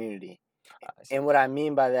black community. And what I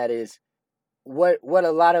mean by that is what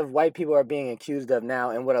a lot of white people are being accused of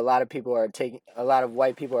now, and what a lot of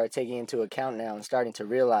white people are taking into account now and starting to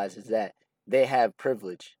realize is that they have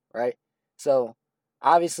privilege, right? So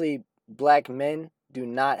obviously black men do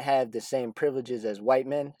not have the same privileges as white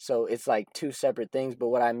men. So it's like two separate things. But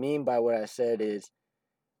what I mean by what I said is,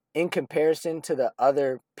 in comparison to the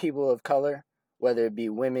other people of color, whether it be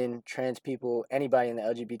women, trans people, anybody in the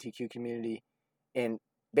LGBTQ community, and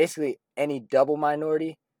basically any double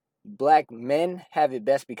minority, black men have it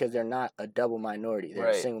best because they're not a double minority. They're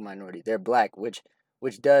a single minority. They're black, which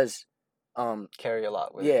does carry a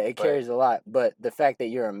lot with it. Yeah, it carries a lot. But the fact that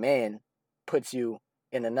you're a man puts you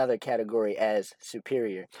in another category as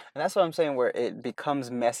superior. And that's what I'm saying, where it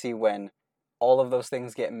becomes messy when all of those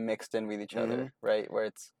things get mixed in with each other, right? Where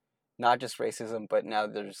it's not just racism, but now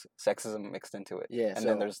there's sexism mixed into it. Yeah. And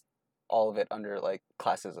then there's all of it under, like,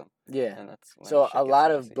 classism. Yeah. And that's so a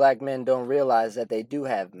lot of black men don't realize that they do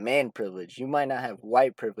have man privilege. You might not have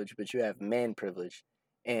white privilege, but you have man privilege.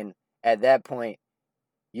 And at that point,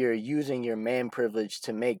 you're using your man privilege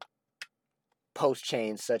to make post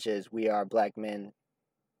chains such as "we are black men,"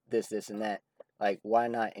 this, and that. Like, why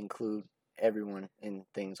not include everyone in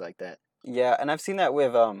things like that? Yeah, and I've seen that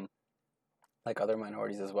with like other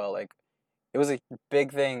minorities as well. Like, it was a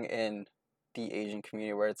big thing in the Asian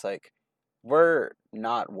community where it's like, we're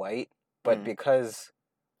not white, but because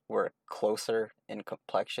we're closer in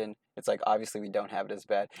complexion, it's like, obviously we don't have it as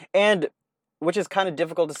bad. And which is kind of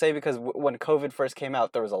difficult to say because when COVID first came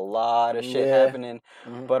out, there was a lot of shit happening.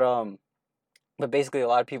 But basically a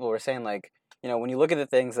lot of people were saying, like, you know, when you look at the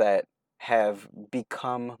things that have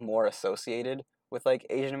become more associated with, like,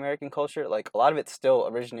 Asian American culture, like, a lot of it still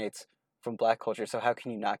originates from black culture. So how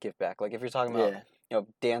can you not give back? Like, if you're talking about, you know,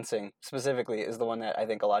 dancing specifically is the one that I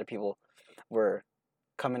think a lot of people were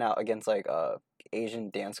coming out against, like,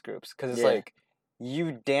 Asian dance groups. Because it's like,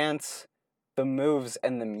 you dance the moves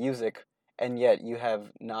and the music, and yet you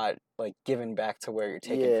have not, like, given back to where you're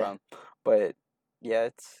taken from. But yeah,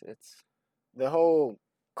 it's the whole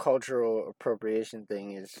cultural appropriation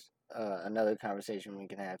thing is another conversation we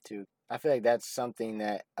can have too. I feel like that's something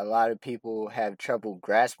that a lot of people have trouble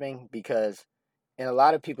grasping because in a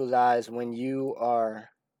lot of people's eyes, when you are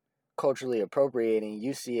culturally appropriating,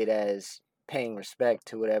 you see it as paying respect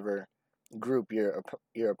to whatever group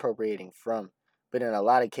you're appropriating from. But in a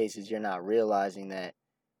lot of cases, you're not realizing that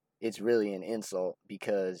it's really an insult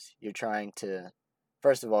because you're trying to,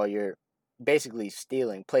 first of all, you're basically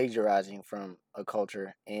stealing, plagiarizing from a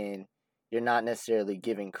culture, and you're not necessarily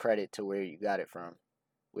giving credit to where you got it from,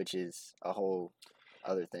 which is a whole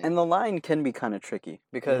other thing. And the line can be kind of tricky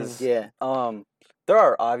because there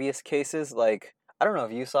are obvious cases, like, I don't know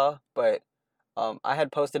if you saw, but I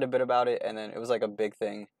had posted a bit about it, and then it was like a big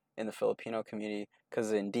thing in the Filipino community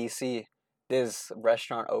because in DC, this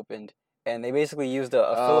restaurant opened, and they basically used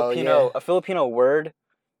a Filipino word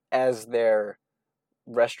as their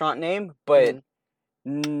restaurant name, but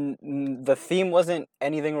the theme wasn't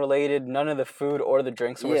anything related. None of the food or the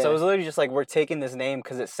drinks were. So it was literally just like, we're taking this name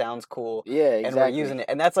because it sounds cool. Yeah, exactly. And we're using it.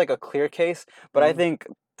 And that's like a clear case. But I think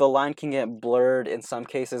the line can get blurred in some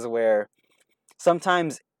cases where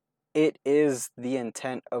sometimes it is the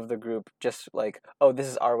intent of the group, just like, oh, this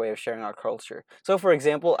is our way of sharing our culture. So, for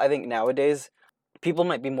example, I think nowadays, people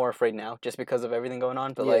might be more afraid now just because of everything going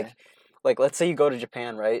on. But like let's say you go to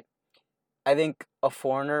Japan, right? I think a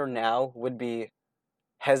foreigner now would be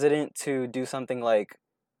hesitant to do something like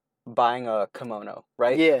buying a kimono,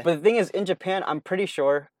 right? Yeah. But the thing is, in Japan, I'm pretty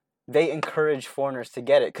sure they encourage foreigners to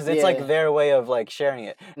get it because it's like their way of like sharing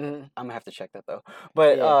it. I'm gonna have to check that though.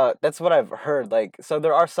 But that's what I've heard. Like, so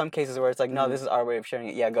there are some cases where it's like, no, this is our way of sharing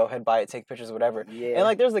it. Yeah, go ahead, buy it, take pictures, whatever. Yeah. And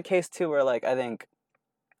like, there's the case too where like I think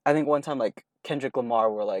one time like Kendrick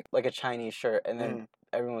Lamar wore like a Chinese shirt, and then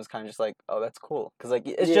everyone was kind of just like, oh, that's cool, because like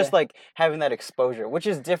it's just like having that exposure, which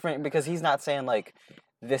is different because he's not saying like,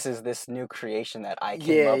 this is this new creation that I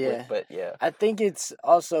came up with. But I think it's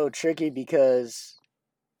also tricky because,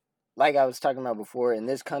 like I was talking about before, in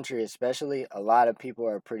this country especially, a lot of people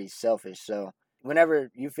are pretty selfish. So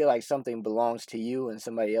whenever you feel like something belongs to you and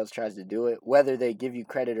somebody else tries to do it, whether they give you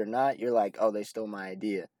credit or not, you're like, oh, they stole my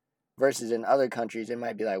idea. Versus in other countries, it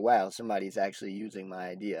might be like, wow, somebody's actually using my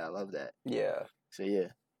idea. I love that. Yeah. So yeah.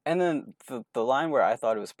 And then the line where I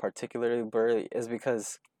thought it was particularly blurry is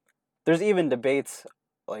because there's even debates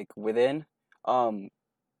like within. I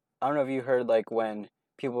don't know if you heard like when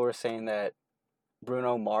people were saying that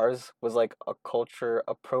Bruno Mars was like a culture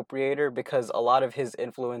appropriator because a lot of his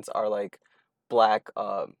influence are like black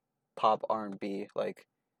pop R&B, like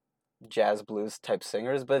jazz blues type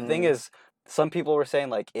singers. But the thing is, some people were saying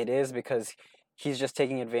like it is because he's just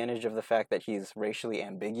taking advantage of the fact that he's racially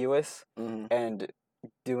ambiguous and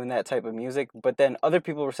doing that type of music. But then other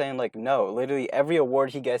people were saying like, no, literally every award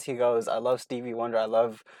he gets, he goes, I love Stevie Wonder, I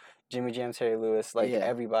love Jimmy Jam, Terry Lewis, like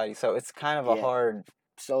everybody. So it's kind of a hard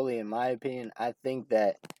solely in my opinion, I think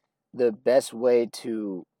that the best way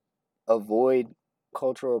to avoid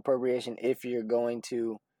cultural appropriation, if you're going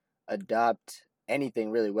to adopt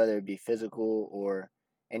anything really, whether it be physical or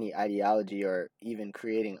any ideology or even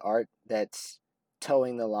creating art that's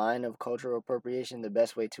towing the line of cultural appropriation, the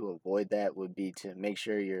best way to avoid that would be to make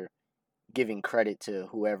sure you're giving credit to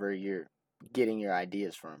whoever you're getting your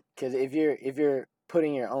ideas from. Because if you're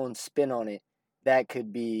putting your own spin on it, that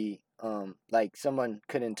could be like someone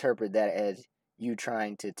could interpret that as you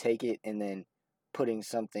trying to take it and then putting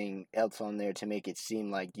something else on there to make it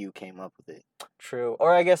seem like you came up with it. True.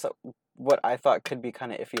 Or I guess what I thought could be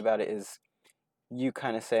kind of iffy about it is you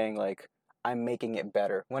kind of saying like I'm making it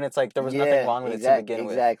better when it's like there was nothing wrong with it to begin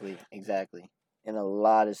with. Exactly. In a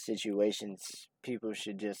lot of situations, people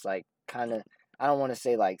should just like kind of. I don't want to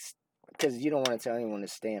say like, because you don't want to tell anyone to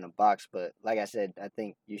stay in a box, but like I said, I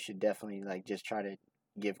think you should definitely like just try to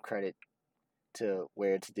give credit to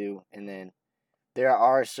where it's due, and then there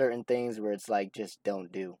are certain things where it's like just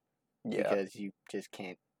don't do Yeah. because you just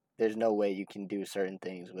can't. There's no way you can do certain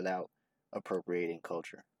things without appropriating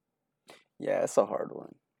culture. Yeah, it's a hard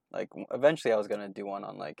one. Like eventually I was going to do one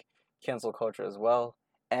on like cancel culture as well.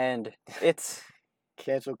 And it's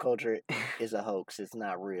Cancel culture is a hoax. It's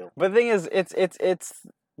not real. but the thing is it's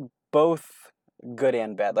both good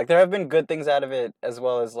and bad. Like there have been good things out of it as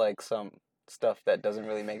well as like some stuff that doesn't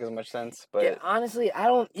really make as much sense, but Yeah, honestly, I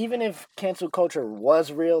don't. Even if cancel culture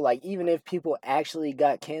was real, like even if people actually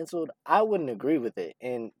got canceled, I wouldn't agree with it.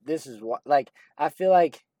 And this is what, like, I feel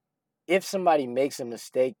like if somebody makes a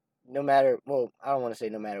mistake, no matter, well, I don't want to say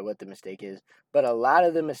no matter what the mistake is, but a lot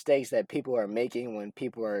of the mistakes that people are making when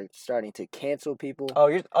people are starting to cancel people.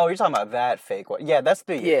 you're talking about that fake one. Yeah, that's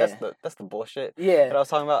the bullshit that I Yeah, was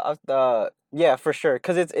talking about. Yeah, for sure,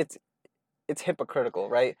 cuz it's hypocritical,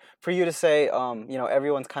 right? For you to say,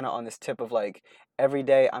 everyone's kind of on this tip of like, every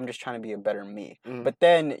day I'm just trying to be a better me. mhm. But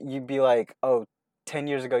then you'd be like, oh, 10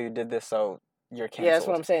 years ago you did this, so you're canceled. Yeah, that's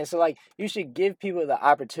what I'm saying. So, like, you should give people the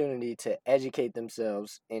opportunity to educate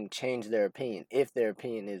themselves and change their opinion if their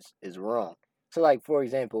opinion is wrong. So, like, for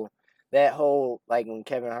example, that whole, like, when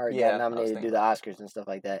Kevin Hart Yeah, I got was nominated to do thinking the about Oscars and stuff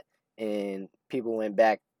like that, and people went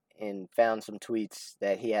back and found some tweets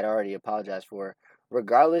that he had already apologized for.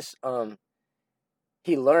 Regardless,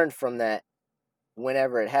 he learned from that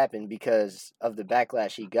whenever it happened because of the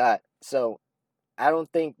backlash he got. So, I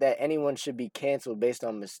don't think that anyone should be canceled based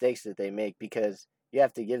on mistakes that they make because you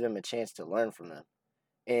have to give them a chance to learn from them.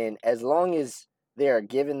 And as long as they are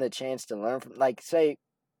given the chance to learn from, like, say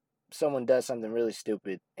someone does something really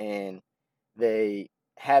stupid and they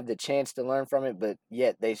have the chance to learn from it, but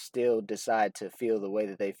yet they still decide to feel the way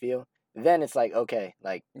that they feel, then it's like, okay,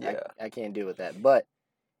 like, Yeah. I can't deal with that. But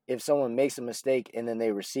if someone makes a mistake and then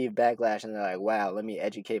they receive backlash and they're like, wow, let me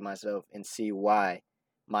educate myself and see why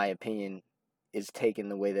my opinion is taken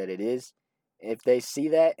the way that it is. If they see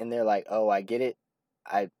that and they're like, oh, I get it,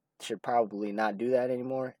 I should probably not do that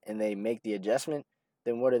anymore, and they make the adjustment,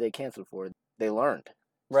 then what are they canceled for? They learned.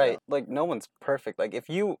 Right. So, Like no one's perfect. Like if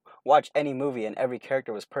you watch any movie and every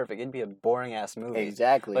character was perfect, it'd be a boring ass movie.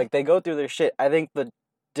 exactly. Like they go through their shit. I think the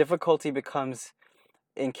difficulty becomes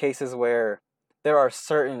in cases where there are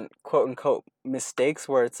certain quote unquote mistakes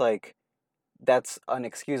where it's like that's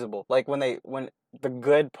unexcusable. Like when the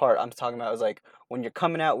good part I'm talking about is like when you're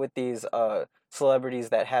coming out with these celebrities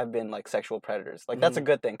that have been like sexual predators. Like that's a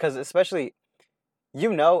good thing cuz especially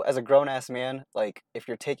as a grown ass man, like if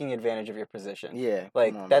you're taking advantage of your position. Yeah,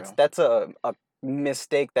 Like come on, that's a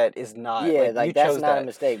mistake that is not yeah, like you that's chose not that. a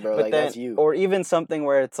mistake, bro. But Like then that's you. or even something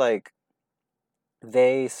where it's like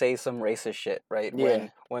they say some racist shit, right? Yeah.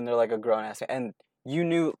 When they're like a grown ass and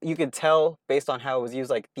you could tell based on how it was used,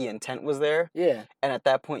 like the intent was there, Yeah, and at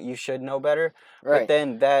that point you should know better. But right.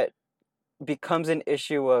 then that becomes an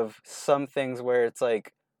issue of some things where it's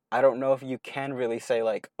like I don't know if you can really say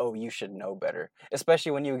like, oh, you should know better,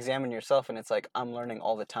 especially when you examine yourself and it's like I'm learning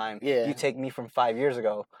all the time. Yeah. You take me from 5 years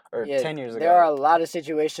ago or Yeah, 10 years there are a ago. lot of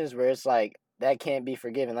situations where it's like that can't be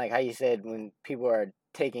forgiven. Like how you said, when people are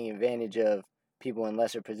taking advantage of people in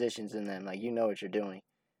lesser positions than them, like you know what you're doing.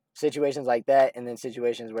 Situations like that, and then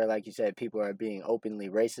situations where, like you said, people are being openly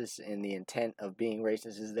racist and the intent of being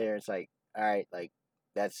racist is there. It's like, all right, like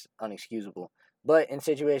that's unexcusable. But in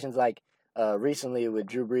situations like recently with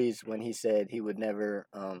Drew Brees, when he said he would never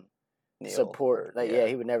Kneel support, or- like yeah,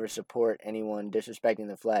 he would never support anyone disrespecting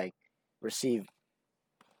the flag, receive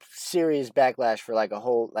serious backlash for like a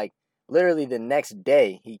whole, like literally the next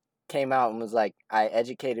day he came out and was like, I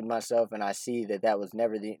educated myself and I see that that was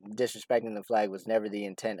never the disrespecting the flag was never the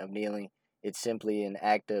intent of kneeling. It's simply an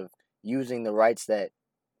act of using the rights that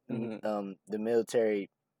Mhm. the military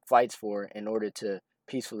fights for in order to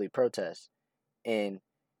peacefully protest, and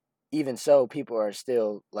even so, people are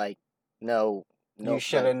still like, no, You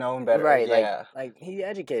should have known better. right? Yeah. Like he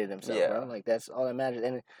educated himself, Yeah. bro. Like that's all that matters.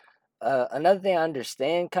 And another thing I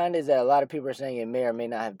understand kind of is that a lot of people are saying it may or may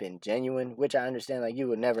not have been genuine, which I understand. Like you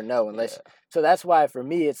would never know unless. Yeah. So that's why for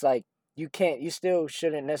me, it's like you still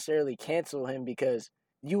shouldn't necessarily cancel him because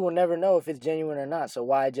you will never know if it's genuine or not. So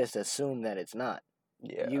why just assume that it's not?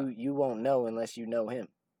 Yeah. You won't know unless you know him.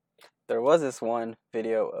 There was this one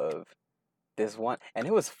video of this one, and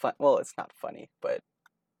it was fun. Well, it's not funny, but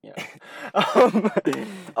you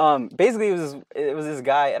know, basically it was this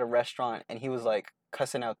guy at a restaurant, and he was like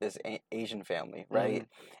cussing out this Asian family, right?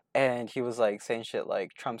 And he was like saying shit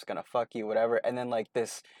like Trump's gonna fuck you, whatever. And then like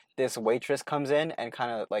this waitress comes in and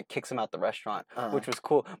kind of like kicks him out the restaurant, which was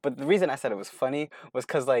cool. But the reason I said it was funny was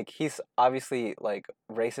because like he's obviously like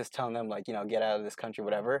racist, telling them like, you know, get out of this country,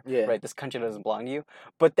 whatever. Yeah. Right, this country doesn't belong to you.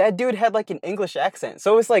 But that dude had like an English accent,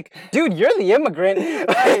 so it's like, dude, you're the immigrant.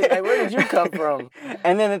 Like, where did you come from?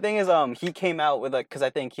 And then the thing is, he came out with like, because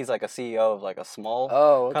I think he's like a CEO of like a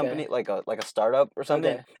small company, like a startup or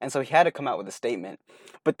something. Okay. And so he had to come out with a statement.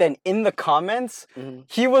 But then in the comments,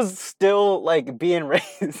 he was still like being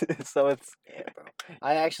racist. So it's bro.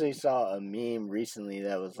 I actually saw a meme recently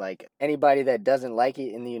that was like, anybody that doesn't like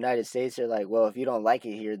it in the United States, they're like, well, if you don't like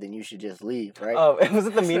it here, then you should just leave, right? Oh, was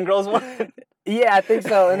it the Mean Girls one? Yeah, I think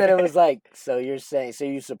so. And then it was like, so you're saying, so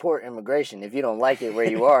you support immigration. If you don't like it where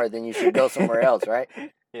you are, then you should go somewhere else, right?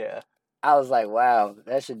 Yeah. I was like, wow,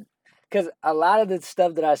 that should, because a lot of the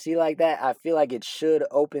stuff that I see like that, I feel like it should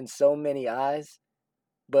open so many eyes.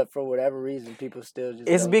 But for whatever reason, people still just.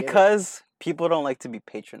 It's because people don't like to be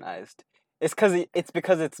patronized. It's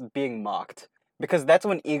because it's being mocked. Because that's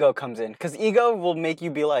when ego comes in. Because ego will make you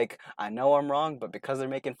be like, I know I'm wrong, but because they're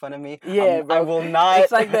making fun of me, bro. I will not.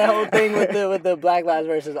 It's like the whole thing with the Black Lives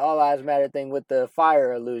versus All Lives Matter thing with the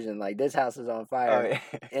fire illusion. Like this house is on fire,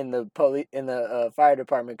 and the fire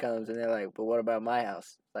department comes and they're like, but what about my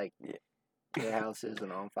house? Like, your house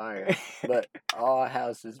isn't on fire, but all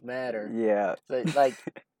houses matter. Yeah. So, like,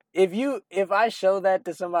 if I show that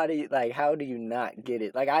to somebody, like, how do you not get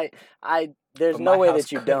it? Like, there's no way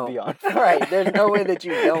that you don't. Right? There's no way that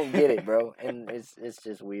you don't get it, bro. And it's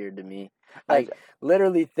just weird to me. Like,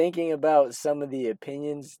 literally thinking about some of the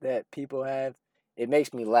opinions that people have, it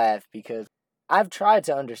makes me laugh because I've tried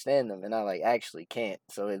to understand them and I like actually can't.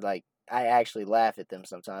 So it like I actually laugh at them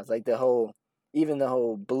sometimes. Like the whole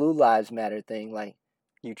Blue Lives Matter thing, like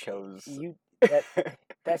you chose.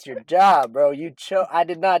 That's your job, bro. I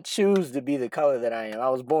did not choose to be the color that I am. I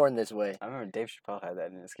was born this way. I remember Dave Chappelle had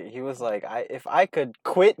that in his skit. He was like, if I could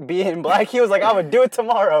quit being black, he was like, I would do it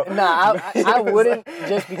tomorrow. Nah, I wouldn't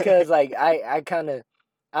just because like I kind of,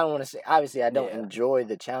 I don't want to say, obviously I don't enjoy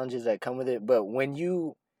the challenges that come with it, but when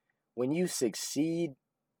you succeed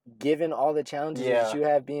given all the challenges that you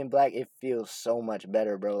have being black, it feels so much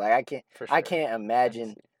better, bro. Like I can't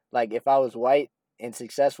imagine like if I was white and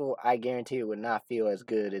successful, I guarantee it would not feel as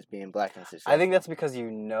good as being black and successful. I think that's because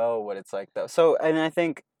you know what it's like though. So, and I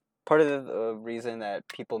think part of the reason that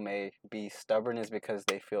people may be stubborn is because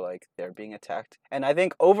they feel like they're being attacked. And I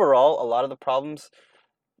think overall, a lot of the problems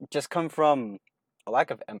just come from a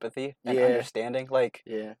lack of empathy and understanding. Like,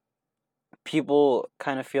 people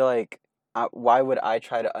kind of feel like, why would I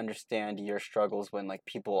try to understand your struggles when like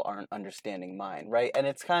people aren't understanding mine, right? And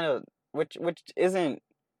it's kind of which isn't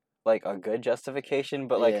like a good justification,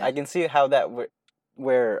 but like I can see how that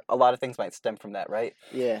where a lot of things might stem from that, right?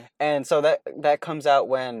 Yeah. And so that comes out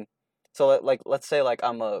when, so like let's say like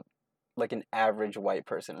I'm like an average white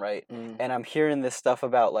person, right? And I'm hearing this stuff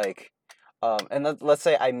about like, and let's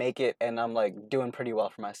say I make it and I'm like doing pretty well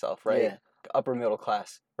for myself, right? Yeah. Upper middle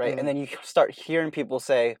class, right? And then you start hearing people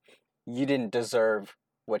say, you didn't deserve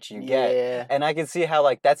what you get. Yeah. And I can see how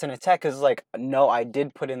like that's an attack because like, no, I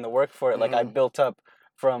did put in the work for it. Like I built up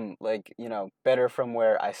from like, you know, better from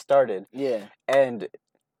where I started. Yeah. And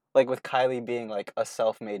like with Kylie being like a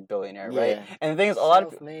self-made billionaire, right? Yeah. And the thing is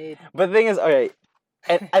Self-made. But the thing is, all right,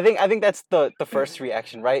 and I think that's the first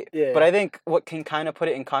reaction, right? Yeah. But I think what can kind of put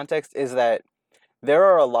it in context is that there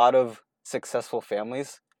are a lot of successful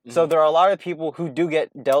families. So there are a lot of people who do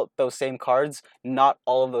get dealt those same cards. Not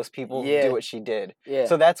all of those people do what she did. Yeah.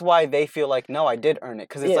 So that's why they feel like, no, I did earn it.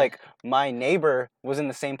 Because it's like my neighbor was in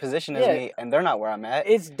the same position as me and they're not where I'm at.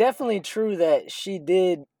 It's definitely true that she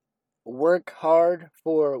did work hard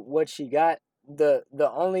for what she got. The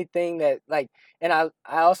only thing that like, and I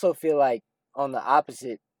also feel like on the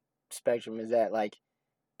opposite spectrum is that like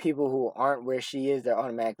people who aren't where she is, they're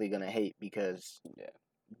automatically going to hate because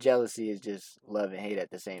jealousy is just love and hate at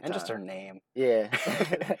the same time. And just her name. Yeah.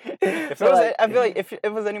 I feel like if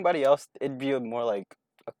it was anybody else, it'd be more like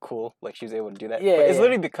a cool, like she was able to do that. Yeah, But it's yeah.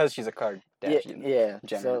 literally because she's a Kardashian. Yeah.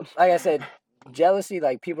 Jenner. So, like I said, jealousy,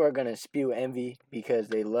 like people are gonna spew envy because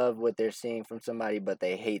they love what they're seeing from somebody, but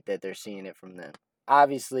they hate that they're seeing it from them.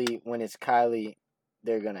 Obviously, when it's Kylie,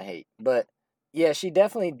 they're gonna hate. But yeah, she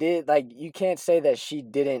definitely did. Like you can't say that she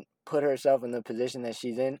didn't put herself in the position that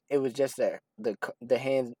she's in. It was just that the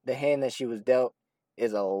hand that she was dealt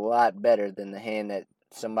is a lot better than the hand that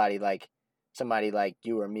somebody like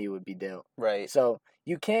you or me would be dealt. Right. So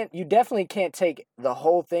you definitely can't take the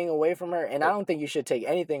whole thing away from her, and I don't think you should take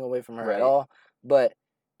anything away from her at Right. all. But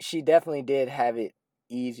she definitely did have it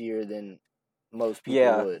easier than most people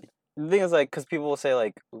Yeah. would. The thing is, like, because people will say,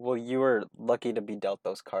 like, well, you were lucky to be dealt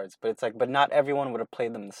those cards. But it's like, but not everyone would have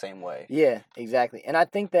played them the same way. Yeah, exactly. And I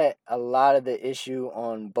think that a lot of the issue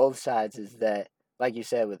on both sides is that, like you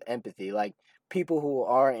said, with empathy, like people who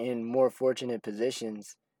are in more fortunate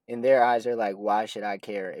positions, in their eyes, are like, why should I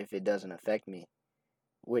care if it doesn't affect me?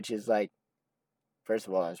 Which is like, first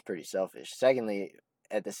of all, it's pretty selfish. Secondly,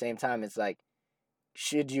 at the same time, it's like,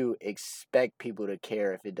 should you expect people to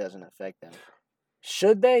care if it doesn't affect them?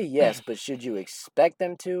 Should they? Yes, but should you expect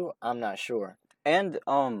them to? I'm not sure. And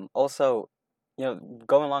also, you know,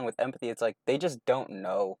 going along with empathy, it's like they just don't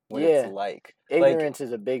know what Yeah. it's like. Ignorance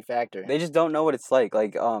is a big factor. They just don't know what it's like.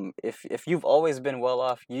 Like, if you've always been well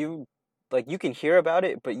off, you can hear about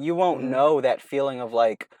it, but you won't know that feeling of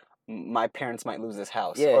like my parents might lose this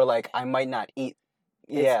house, Yeah. or like I might not eat.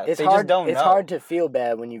 Yeah, It's they hard. just don't know. It's hard to feel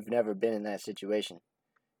bad when you've never been in that situation.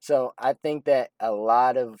 So I think that a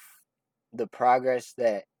lot of the progress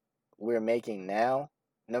that we're making now,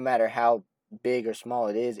 no matter how big or small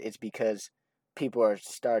it is, it's because people are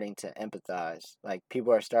starting to empathize. Like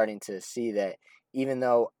people are starting to see that even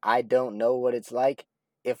though I don't know what it's like,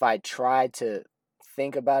 if I try to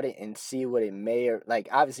think about it and see what it may or like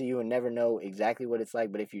obviously you will never know exactly what it's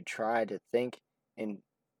like, but if you try to think and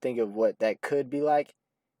think of what that could be like,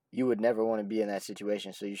 you would never want to be in that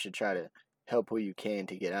situation. So you should try to help who you can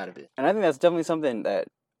to get out of it. And I think that's definitely something that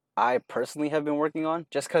I personally have been working on,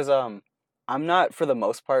 just because I'm not, for the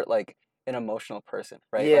most part, like an emotional person,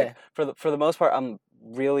 right? Yeah. Like for the most part, I'm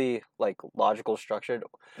really like logical, structured.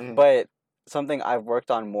 Mhm. But something I've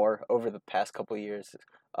worked on more over the past couple of years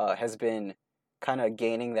has been kind of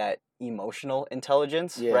gaining that emotional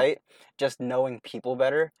intelligence, Yeah. right? Just knowing people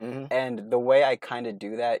better. Mhm. And the way I kind of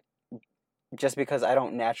do that, just because I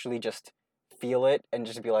don't naturally just feel it and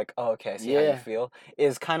just be like, oh, okay, I see how you Yeah. feel,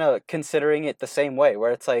 is kind of considering it the same way,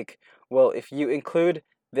 where it's like, well, if you include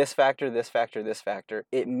this factor, this factor, this factor,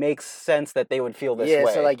 it makes sense that they would feel this Yeah,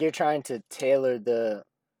 way. so like you're trying to tailor the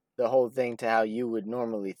whole thing to how you would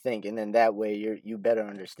normally think, and then that way you better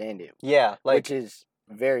understand it. Yeah, like, which is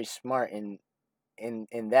very smart, and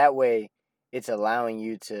in that way, it's allowing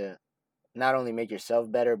you to not only make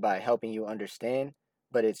yourself better by helping you understand,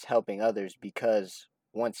 but it's helping others because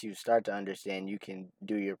once you start to understand, you can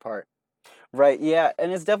do your part. right, yeah,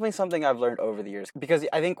 and it's definitely something I've learned over the years, because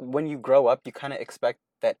I think when you grow up, you kind of expect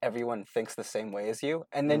that everyone thinks the same way as you,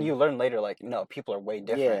 and then Mm. you learn later, like, no, people are way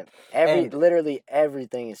different. Yeah, And- literally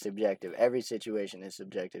everything is subjective. Every situation is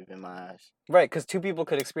subjective in my eyes. Right, because two people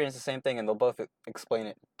could experience the same thing and they'll both explain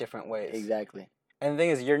it different ways. Exactly. And the thing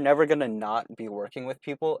is, you're never gonna not be working with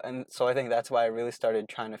people, and so I think that's why I really started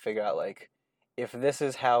trying to figure out, like, if this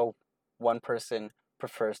is how one person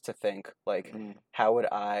prefers to think, like, Mm. how would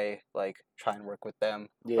I, like, try and work with them?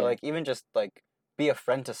 Yeah. Or, like, even just, like, be a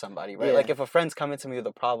friend to somebody, right? Yeah. Like, if a friend's coming to me with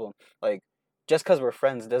a problem, like, just because we're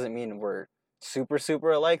friends doesn't mean we're super,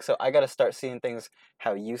 super alike, so I gotta start seeing things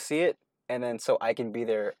how you see it, and then so I can be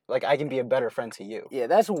there, like, I can be a better friend to you. Yeah,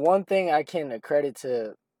 that's one thing I can accredit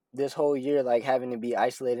to this whole year, like having to be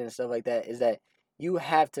isolated and stuff like that, is that you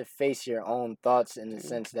have to face your own thoughts in the Dude.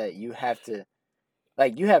 sense that you have to,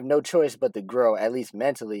 like, you have no choice but to grow, at least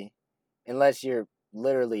mentally, unless you're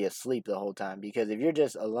literally asleep the whole time. Because if you're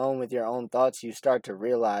just alone with your own thoughts, you start to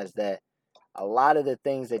realize that a lot of the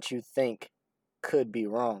things that you think could be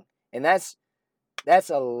wrong. And that's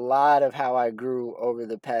a lot of how I grew over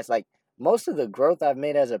the past, like, most of the growth I've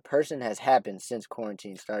made as a person has happened since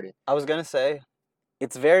quarantine started. I was gonna say,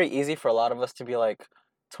 it's very easy for a lot of us to be like,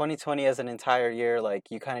 2020 as an entire year, like,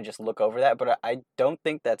 you kind of just look over that, but I don't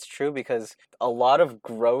think that's true, because a lot of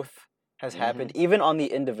growth has happened, even on the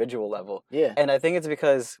individual level. Yeah. And I think it's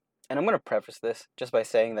because, and I'm gonna preface this just by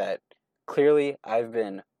saying that clearly I've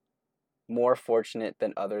been more fortunate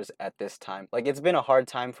than others at this time. Like, it's been a hard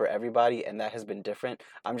time for everybody, and that has been different.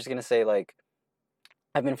 I'm just gonna say, like,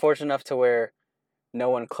 I've been fortunate enough to where no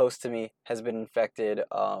one close to me has been infected.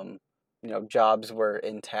 Jobs were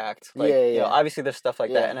intact. Like, Yeah. obviously there's stuff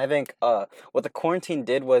like Yeah. that. And I think what the quarantine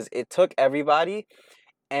did was it took everybody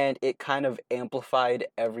and it kind of amplified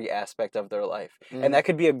every aspect of their life. And Mm. that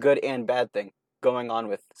could be a good and bad thing, going on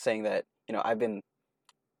with saying that, I've been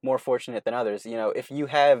more fortunate than others. If you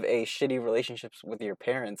have a shitty relationships with your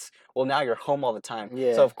parents, well, now you're home all the time. So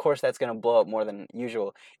Yeah. of course that's going to blow up more than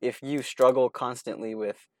usual. If you struggle constantly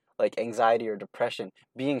with like anxiety or depression,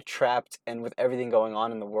 being trapped and with everything going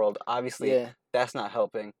on in the world, obviously Yeah. that's not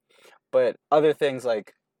helping. But other things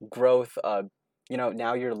like growth,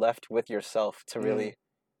 now you're left with yourself to really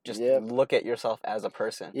just Yep. look at yourself as a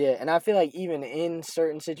person. Yeah, and I feel like even in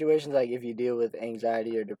certain situations, like if you deal with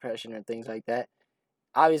anxiety or depression or things like that,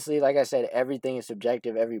 obviously, like I said, everything is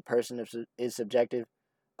subjective. Every person is subjective.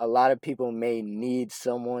 A lot of people may need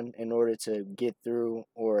someone in order to get through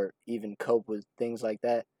or even cope with things like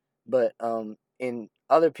that. But in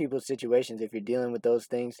other people's situations, if you're dealing with those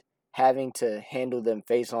things, having to handle them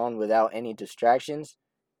face on without any distractions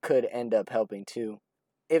could end up helping too.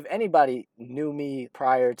 If anybody knew me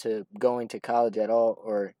prior to going to college at all,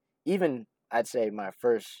 or even I'd say my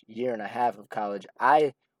first year and a half of college,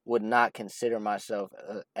 I would not consider myself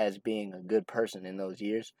as being a good person in those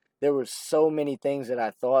years. There were so many things that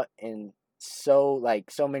I thought and so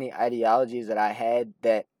many ideologies that I had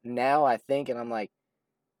that now I think and I'm like,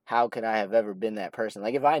 how could I have ever been that person?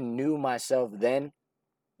 Like if I knew myself then,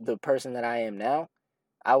 the person that I am now,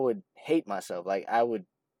 I would hate myself. Like I would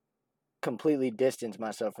completely distance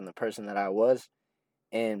myself from the person that I was.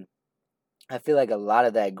 And I feel like a lot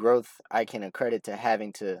of that growth I can accredit to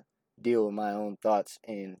having to deal with my own thoughts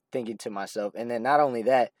and thinking to myself. And then not only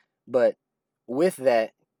that, but with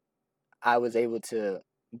that, I was able to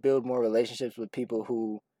build more relationships with people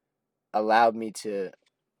who allowed me to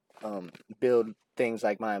build things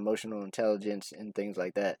like my emotional intelligence and things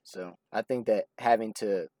like that. So I think that having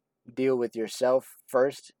to deal with yourself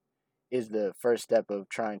first is the first step of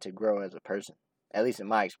trying to grow as a person. At least in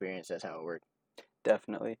my experience, that's how it worked.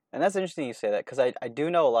 Definitely. And that's interesting you say that, because I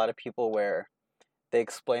do know a lot of people where they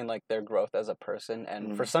explain like their growth as a person,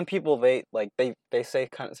 and for some people they say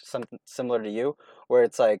kind of something similar to you, where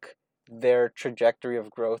it's like their trajectory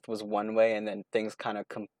of growth was one way and then things kind of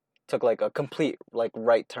took like a complete like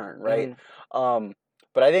right turn, right?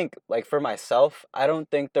 But I think like for myself, I don't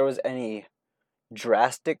think there was any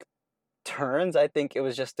drastic turns. I think it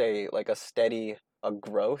was just a steady a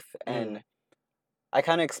growth, and I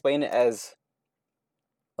kind of explain it as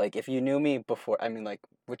like if you knew me before, I mean like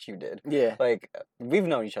which you did. Yeah. Like we've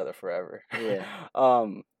known each other forever. Yeah.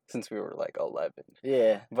 Since we were like 11.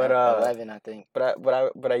 Yeah. But 11, I think. But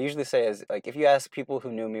I usually say is like if you ask people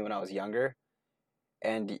who knew me when I was younger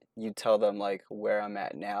and you tell them like where I'm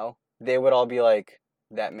at now, they would all be like,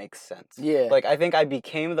 that makes sense. Yeah. Like I think I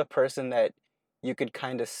became the person that you could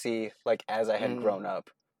kind of see like as I had grown up.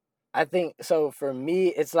 I think so for me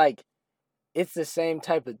it's like it's the same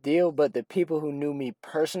type of deal, but the people who knew me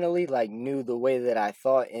personally, like knew the way that I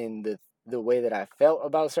thought and the way that I felt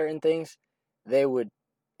about certain things, they would,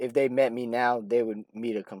 if they met me now, they would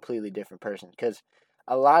meet a completely different person. Because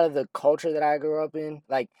a lot of the culture that I grew up in,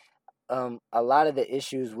 like a lot of the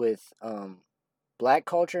issues with black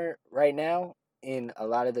culture right now in a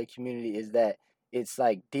lot of the community is that it's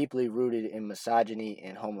like deeply rooted in misogyny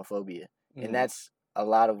and homophobia, and that's a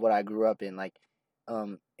lot of what I grew up in. Like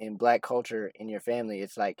in black culture in your family,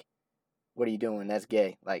 it's like, what are you doing? That's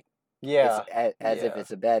gay. Like, Yeah. it's as if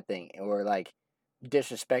it's a bad thing, or like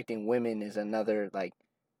disrespecting women is another like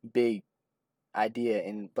big idea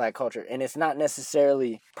in black culture, and it's not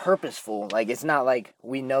necessarily purposeful. Like it's not like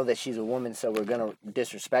we know that she's a woman so we're gonna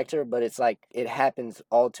disrespect her, but it's like it happens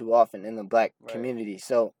all too often in the black community.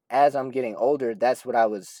 So as I'm getting older, that's what I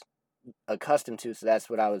was accustomed to, so that's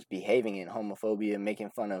what I was behaving in: homophobia,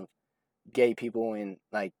 making fun of gay people and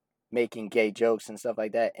like making gay jokes and stuff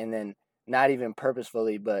like that. And then not even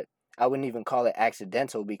purposefully, but I wouldn't even call it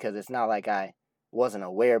accidental, because it's not like I wasn't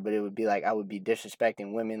aware, but it would be like I would be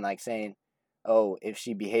disrespecting women, like saying, oh, if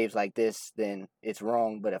she behaves like this, then it's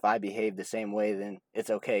wrong. But if I behave the same way, then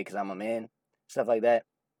it's okay because I'm a man. Stuff like that.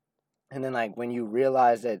 And then like when you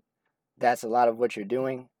realize that that's a lot of what you're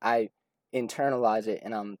doing, I internalize it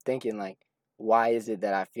and I'm thinking like, why is it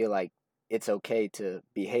that I feel like it's okay to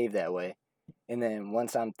behave that way? And then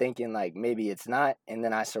once I'm thinking like maybe it's not, and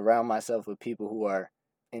then I surround myself with people who are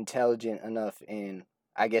intelligent enough and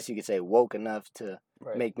I guess you could say woke enough to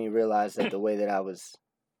make me realize that the way that I was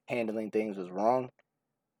handling things was wrong,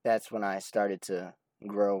 that's when I started to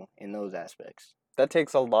grow in those aspects. That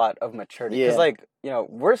takes a lot of maturity, because like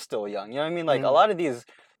we're still young, you know what I mean? Like a lot of these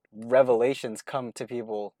revelations come to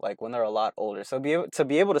people like when they're a lot older, so to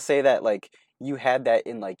be able to say that like you had that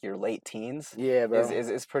in like your late teens, yeah, bro,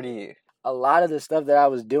 is pretty. A lot of the stuff that I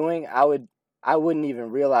was doing, I would I wouldn't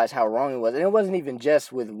even realize how wrong it was. And it wasn't even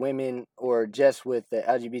just with women or just with the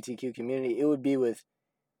LGBTQ community. It would be with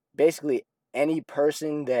basically any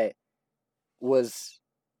person that was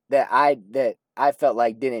that I felt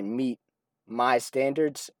like didn't meet my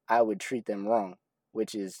standards. I would treat them wrong,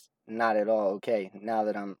 which is not at all okay. Now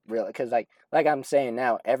that I'm real, because like I'm saying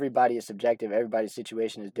now, everybody is subjective. Everybody's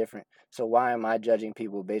situation is different. So why am I judging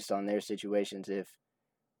people based on their situations if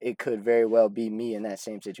it could very well be me in that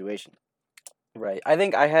same situation? Right. I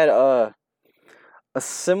think I had a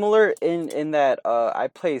similar in that I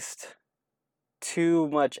placed too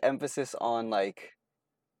much emphasis on like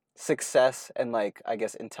success and like I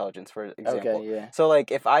guess intelligence, for example. Okay, yeah. So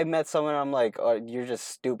like if I met someone I'm like, oh, you're just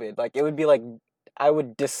stupid, like it would be like I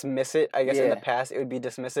would dismiss it. I guess in the Yeah. past it would be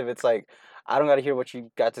dismissive. It's like I don't got to hear what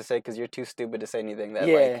you got to say because you're too stupid to say anything that like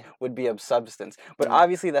Yeah. would be of substance. But Mm.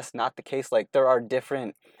 obviously that's not the case. Like there are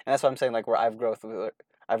different, and that's what I'm saying. Like where I've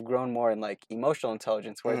grown more in like emotional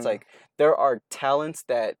intelligence, where it's Mm. like there are talents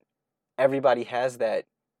that everybody has that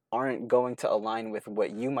aren't going to align with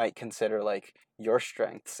what you might consider like your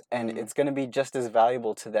strengths, and Mm. it's going to be just as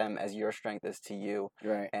valuable to them as your strength is to you.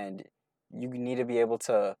 Right. And you need to be able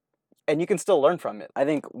to, and you can still learn from it. I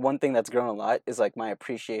think one thing that's grown a lot is like my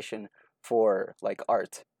appreciation for like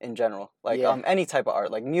art in general, like Yeah. any type of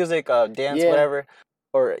art, like music, dance, Yeah. whatever,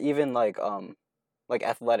 or even like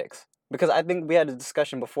athletics. Because I think we had a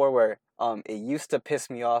discussion before where it used to piss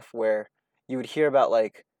me off where you would hear about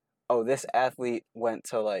like, oh, this athlete went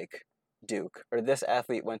to like Duke or this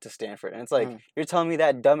athlete went to Stanford, and it's like Mm. you're telling me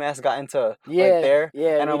that dumbass got into like Yeah. there,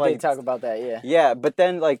 Yeah. and We I'm did like, talk about that. Yeah. yeah, but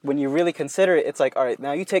then like when you really consider it, it's like, all right,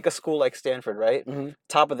 now you take a school like Stanford, right? Mm-hmm.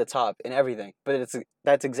 Top of the top and everything, but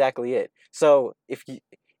that's exactly it. So if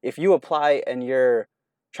you apply and you're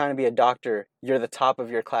trying to be a doctor, you're the top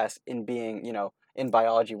of your class in being, in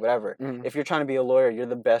biology, whatever. Mm-hmm. If you're trying to be a lawyer, you're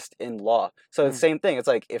the best in law. So it's the same thing. It's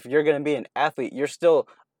like if you're gonna be an athlete, you're still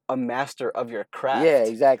a master of your craft. Yeah.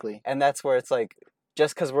 Exactly. And that's where it's like,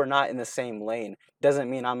 just because we're not in the same lane doesn't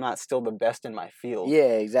mean I'm not still the best in my field.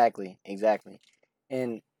 Yeah. Exactly. Exactly.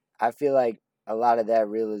 And I feel like a lot of that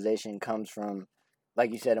realization comes from,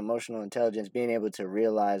 like you said, emotional intelligence, being able to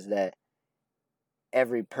realize that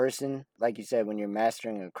every person, like you said, when you're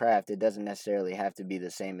mastering a craft, it doesn't necessarily have to be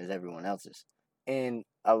the same as everyone else's. And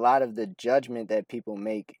a lot of the judgment that people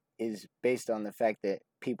make is based on the fact that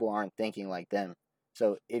people aren't thinking like them.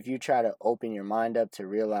 So if you try to open your mind up to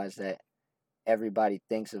realize that everybody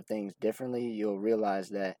thinks of things differently, you'll realize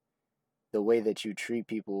that the way that you treat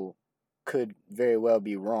people could very well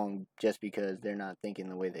be wrong just because they're not thinking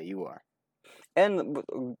the way that you are. And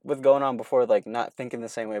with going on before, like not thinking the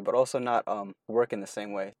same way, but also not working the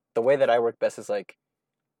same way. The way that I work best is like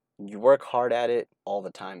you work hard at it all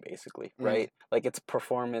the time, basically, right? Like it's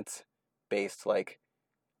performance based. Like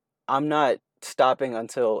I'm not stopping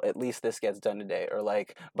until at least this gets done today, or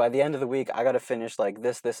like by the end of the week I gotta finish like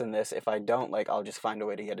this, and this. If I don't, like I'll just find a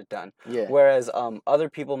way to get it done. Yeah. Whereas other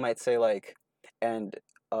people might say like, and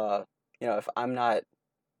if I'm not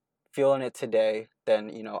feeling it today,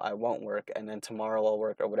 then I won't work, and then tomorrow I'll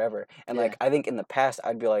work or whatever. And Yeah. like I think in the past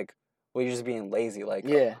I'd be like, well, you're just being lazy. Like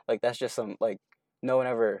Yeah. like that's just some like no one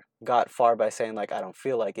ever got far by saying like I don't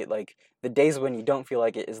feel like it. Like the days when you don't feel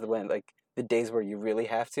like it is the days where you really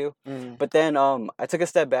have to. Mm. But then I took a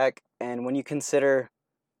step back, and when you consider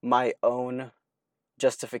my own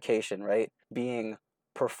justification, right, being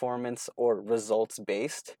performance or results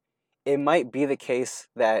based, it might be the case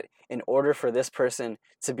that in order for this person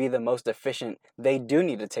to be the most efficient, they do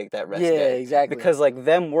need to take that rest Yeah, day. exactly. Because like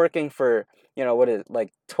them working for, what is it,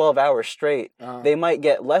 like 12 hours straight, they might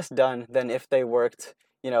get less done than if they worked,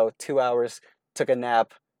 2 hours, took a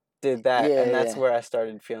nap, did that. Yeah, And that's yeah. where I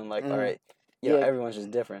started feeling like, all right, Yeah. everyone's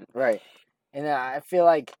just different. Right. And I feel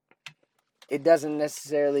like it doesn't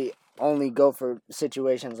necessarily only go for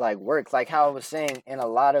situations like work. Like how I was saying, in a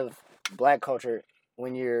lot of Black culture,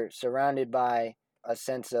 when you're surrounded by a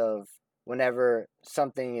sense of whenever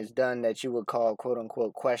something is done that you would call quote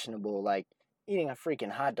unquote questionable, like eating a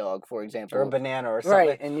freaking hot dog, for example. Or a banana or something.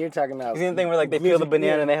 Right, and you're talking about... The thing where like they peel the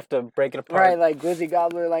banana and they have to break it apart. Right, like Glizzy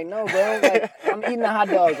Gobbler, like, no, bro, like, I'm eating a hot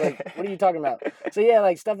dog. Like, what are you talking about? So, yeah,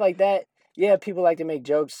 like, stuff like that. Yeah, people like to make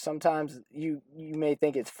jokes. Sometimes you may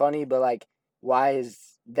think it's funny, but, like, why is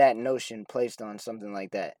that notion placed on something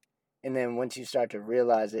like that? And then once you start to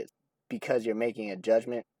realize it because you're making a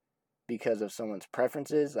judgment because of someone's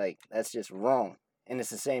preferences, like, that's just wrong. And it's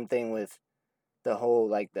the same thing with the whole,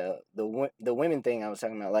 like, the women thing I was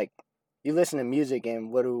talking about. Like, you listen to music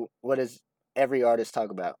and what does every artist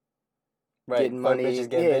talk about? Right, getting fuck money. bitches,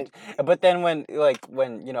 get bitch. But then when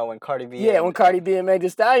when Cardi B, when Cardi B and Meg Thee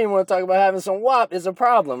Stallion want to talk about having some WAP, it's a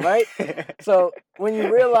problem, right? So when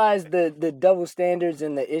you realize the double standards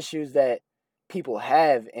and the issues that people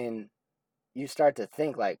have, and you start to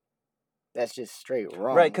think like, that's just straight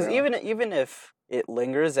wrong. Right, because bro. even if it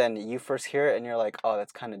lingers and you first hear it and you're like, oh,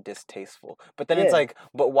 that's kind of distasteful. But then it's like,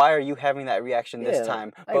 but why are you having that reaction this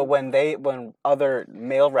time? But when other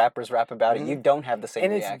male rappers rap about it, you don't have the same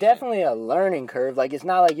reaction. And it's definitely a learning curve. Like, it's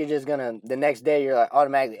not like you're just gonna, the next day you're like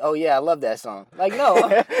automatically, oh yeah, I love that song. Like, no,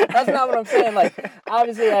 that's not what I'm saying. Like,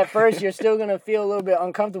 obviously at first you're still gonna feel a little bit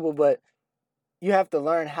uncomfortable, but you have to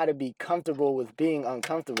learn how to be comfortable with being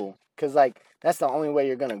uncomfortable. Because, like, that's the only way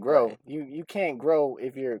you're going to grow. Right. You can't grow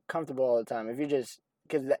if you're comfortable all the time. If you're just,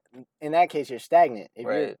 because in that case, you're stagnant. If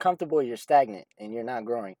you're comfortable, you're stagnant and you're not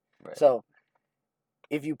growing. Right. So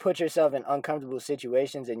if you put yourself in uncomfortable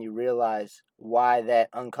situations and you realize why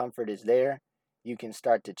that uncomfort is there, you can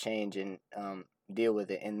start to change and deal with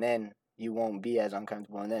it. And then you won't be as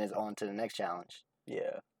uncomfortable. And then it's on to the next challenge.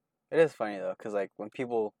 Yeah. It is funny, though, because, like, when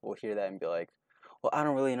people will hear that and be like, well, I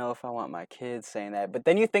don't really know if I want my kids saying that. But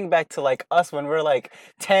then you think back to, like, us when we're, like,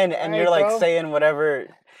 10 and you're, like, saying whatever.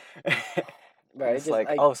 Right, it's like,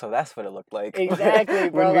 oh, so that's what it looked like.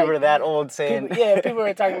 Exactly, bro. When we were that old saying. People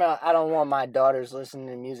are talking about, I don't want my daughters listening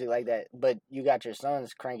to music like that. But you got your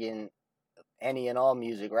sons cranking any and all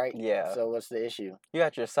music, right? Yeah. So what's the issue? You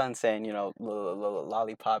got your son saying,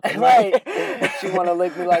 lollipop. Right. She want to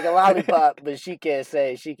lick me like a lollipop, but she can't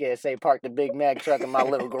say park the Big Mac truck in my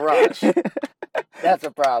little garage. That's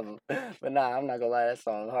a problem. But nah, I'm not gonna lie, that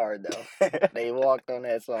song hard though. They walked on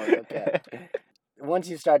that song, okay. Once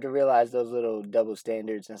you start to realize those little double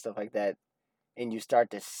standards and stuff like that, and you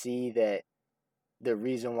start to see that the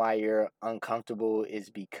reason why you're uncomfortable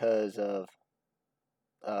is because of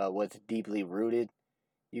what's deeply rooted,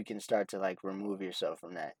 you can start to like remove yourself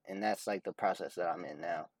from that. And that's like the process that I'm in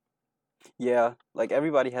now. Yeah, like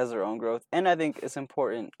everybody has their own growth. And I think it's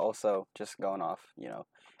important also, just going off,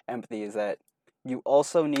 empathy, is that you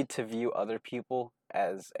also need to view other people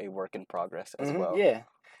as a work in progress as well. Yeah,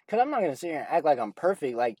 because I'm not going to sit here and act like I'm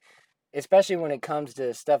perfect, like, especially when it comes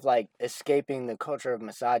to stuff like escaping the culture of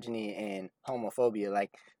misogyny and homophobia. Like,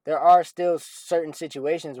 there are still certain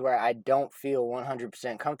situations where I don't feel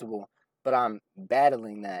 100% comfortable, but I'm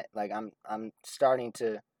battling that. Like, I'm starting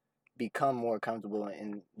to become more comfortable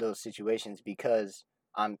in those situations because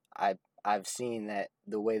I've seen that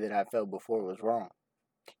the way that I felt before was wrong.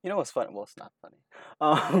 You know what's funny? Well, it's not funny.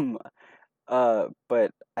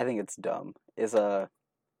 But I think it's dumb. Is for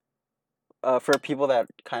people that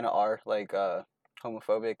kind of are like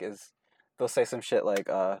homophobic, is they'll say some shit like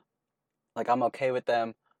I'm okay with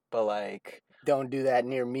them, but like don't do that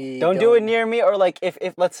near me. Don't do it near me. Or like if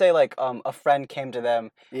let's say like a friend came to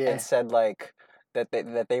them and said like that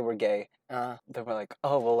they were gay, they were like,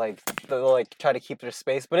 oh well, like they'll like try to keep their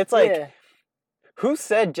space, but it's like. Who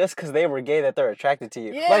said just because they were gay that they're attracted to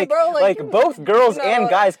you? Yeah, like, bro. Like both girls and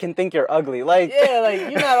guys can think you're ugly. Like like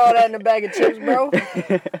you're not all that in a bag of chips, bro.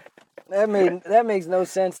 That makes no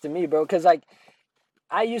sense to me, bro. Because like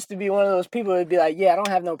I used to be one of those people that'd be like, yeah, I don't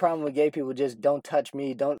have no problem with gay people. Just don't touch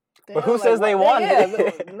me. Don't. But who says they wanted?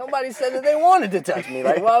 Yeah, nobody said that they wanted to touch me.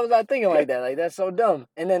 Like, why was I thinking like that? Like, that's so dumb.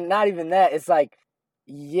 And then not even that. It's like.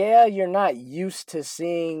 Yeah, you're not used to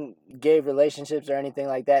seeing gay relationships or anything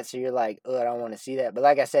like that, so you're like, oh, I don't want to see that. But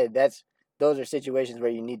like I said, those are situations where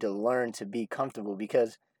you need to learn to be comfortable,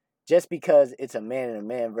 because just because it's a man and a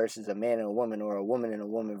man versus a man and a woman, or a woman and a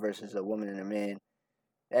woman versus a woman and a man,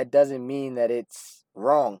 that doesn't mean that it's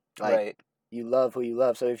wrong. Like, right. You love who you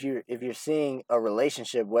love. So if you're seeing a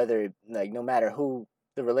relationship, whether like no matter who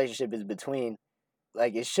the relationship is between,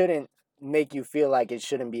 like it shouldn't make you feel like it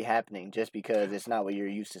shouldn't be happening just because it's not what you're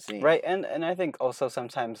used to seeing. Right, and I think also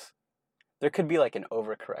sometimes there could be like an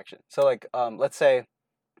overcorrection. So like let's say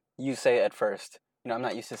you say at first, I'm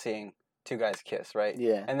not used to seeing two guys kiss, right?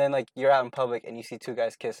 Yeah. And then like you're out in public and you see two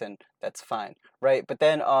guys kiss and that's fine, right? But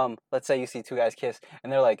then let's say you see two guys kiss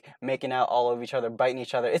and they're like making out all over each other, biting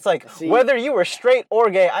each other. It's like whether you were straight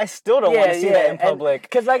or gay, I still don't want to see that in public.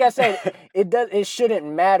 Because like I said, it shouldn't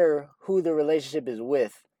matter who the relationship is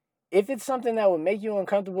with. If it's something that would make you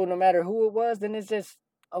uncomfortable no matter who it was, then it's just,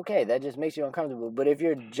 okay, that just makes you uncomfortable. But if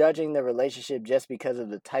you're judging the relationship just because of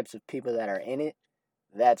the types of people that are in it,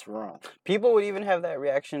 that's wrong. People would even have that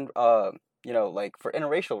reaction, like for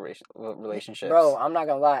interracial relationships. Bro, I'm not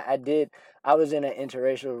gonna lie. I was in an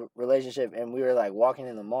interracial relationship and we were like walking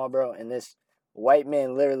in the mall, bro, and this white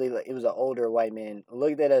man, literally, it was an older white man,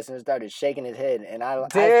 looked at us and started shaking his head, and I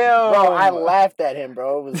laughed at him,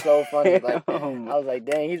 bro. It was so funny. Like, I was like,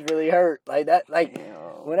 dang, he's really hurt. Like that, like,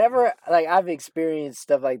 whenever like I've experienced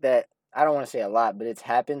stuff like that, I don't want to say a lot, but it's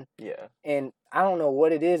happened. Yeah. And I don't know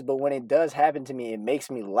what it is, but when it does happen to me, it makes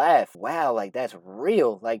me laugh. Wow, like that's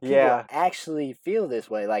real. Like people Yeah. actually feel this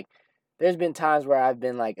way. Like there's been times where I've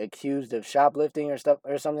been like accused of shoplifting or stuff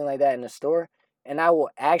or something like that in the store, and I will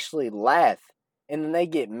actually laugh. And then they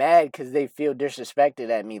get mad because they feel disrespected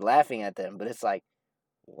at me laughing at them. But it's like,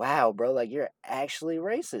 wow, bro, like you're actually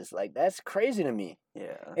racist. Like that's crazy to me.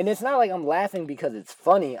 Yeah. And it's not like I'm laughing because it's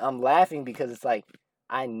funny. I'm laughing because it's like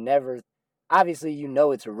I never obviously you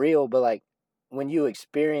know it's real, but like when you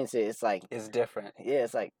experience it, it's like It's different. yeah,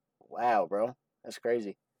 it's like wow, bro. That's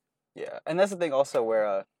crazy. Yeah. And that's the thing also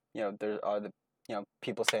where there are the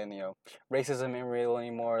people saying, racism ain't real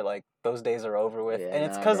anymore, like those days are over with. Yeah, And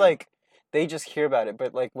it's nah, cuz bro. like they just hear about it,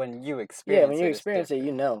 but like when you Yeah, experience when you it's experience it, different.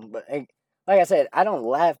 you know. But like I said, I don't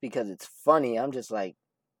laugh because it's funny. I'm just like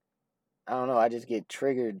I don't know, I just get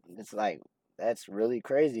triggered. It's like that's really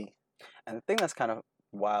crazy. And the thing that's kind of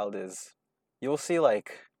wild is you'll see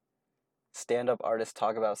like stand-up artists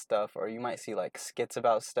talk about stuff, or you might see like skits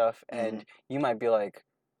about stuff, and you might be like,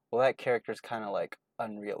 well, that character's kind of like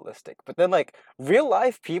unrealistic. But then like real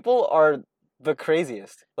life people are the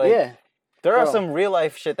craziest. Like Yeah, there are bro. some real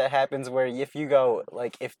life shit that happens where if you go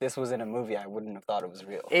like, if this was in a movie, I wouldn't have thought it was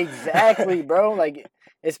real. Exactly, bro. Like,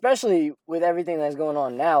 especially with everything that's going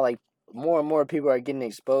on now, like more and more people are getting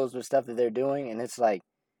exposed with stuff that they're doing, and it's like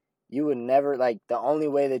you would never like the only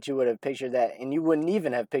way that you would have pictured that, and you wouldn't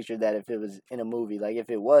even have pictured that if it was in a movie. Like if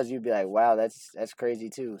it was, you'd be like, wow, that's crazy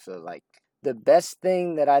too. So like the best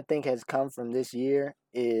thing that I think has come from this year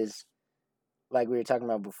is like we were talking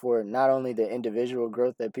about before, not only the individual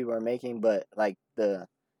growth that people are making, but like the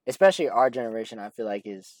especially our generation, I feel like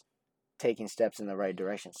is taking steps in the right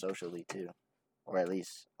direction socially too, or at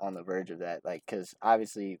least on the verge of that. Like, because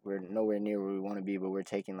obviously we're nowhere near where we want to be, but we're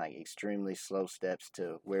taking like extremely slow steps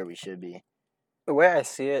to where we should be. The way I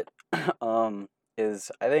see it,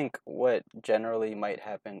 is I think what generally might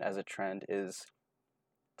happen as a trend is,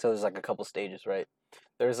 so there's like a couple stages, right?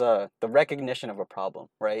 There's the recognition of a problem,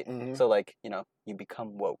 right? Mm-hmm. So like, you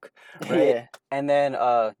become woke, right? Yeah. And then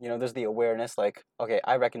there's the awareness, like, okay,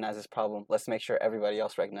 I recognize this problem. Let's make sure everybody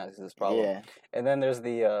else recognizes this problem. Yeah. And then there's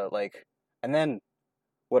the and then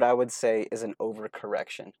what I would say is an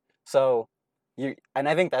overcorrection. So and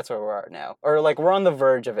I think that's where we're at now. Or like we're on the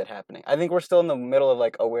verge of it happening. I think we're still in the middle of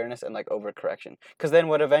like awareness and like overcorrection. Cuz then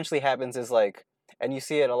what eventually happens is like, and you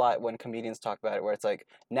see it a lot when comedians talk about it, where it's like,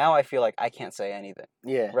 now I feel like I can't say anything.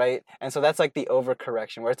 Yeah. Right? And so that's like the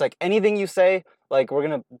overcorrection, where it's like anything you say, like we're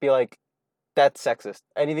going to be like, that's sexist.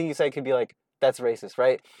 Anything you say could be like, that's racist,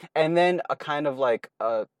 right? And then a kind of like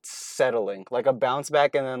a settling, like a bounce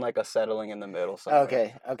back, and then like a settling in the middle somewhere.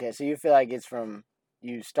 Okay. Okay. So you feel like it's from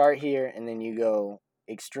you start here and then you go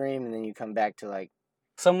extreme and then you come back to like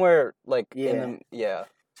Somewhere like yeah. in the yeah.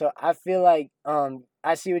 So I feel like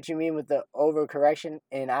I see what you mean with the overcorrection,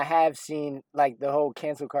 and I have seen like the whole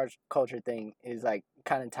cancel culture thing is like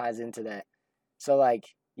kind of ties into that. So like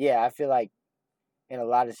yeah, I feel like in a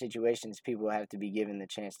lot of situations people have to be given the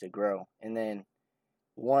chance to grow, and then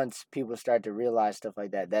once people start to realize stuff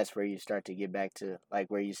like that, that's where you start to get back to like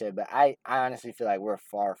where you said. But I honestly feel like we're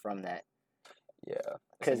far from that Yeah. It's gonna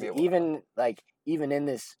because be a while. even in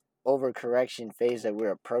this overcorrection phase that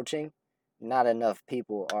we're approaching, not enough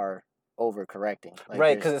people are overcorrecting. Like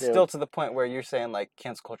Right, there's because it's still to the point where you're saying like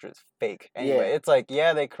cancel culture is fake. Anyway, yeah, it's like,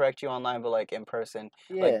 yeah, they correct you online, but like in person,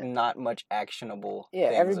 like yeah, not much actionable yeah.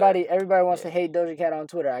 things are. Everybody wants Yeah, to hate Doja Cat on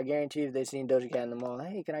Twitter. I guarantee you, if they seen Doja Cat in the mall,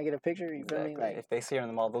 hey, can I get a picture? You feel me? exactly. Like If they see her in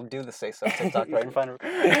the mall, they'll do the say so TikTok right in front of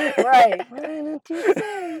her. right. Why don't you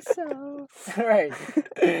say so? Right.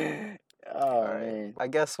 All Oh right. man. I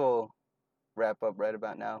guess we'll wrap up right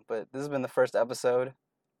about now. But this has been the first episode.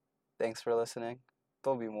 Thanks for listening.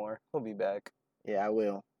 There'll be more. We'll be back. Yeah, I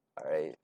will. All right.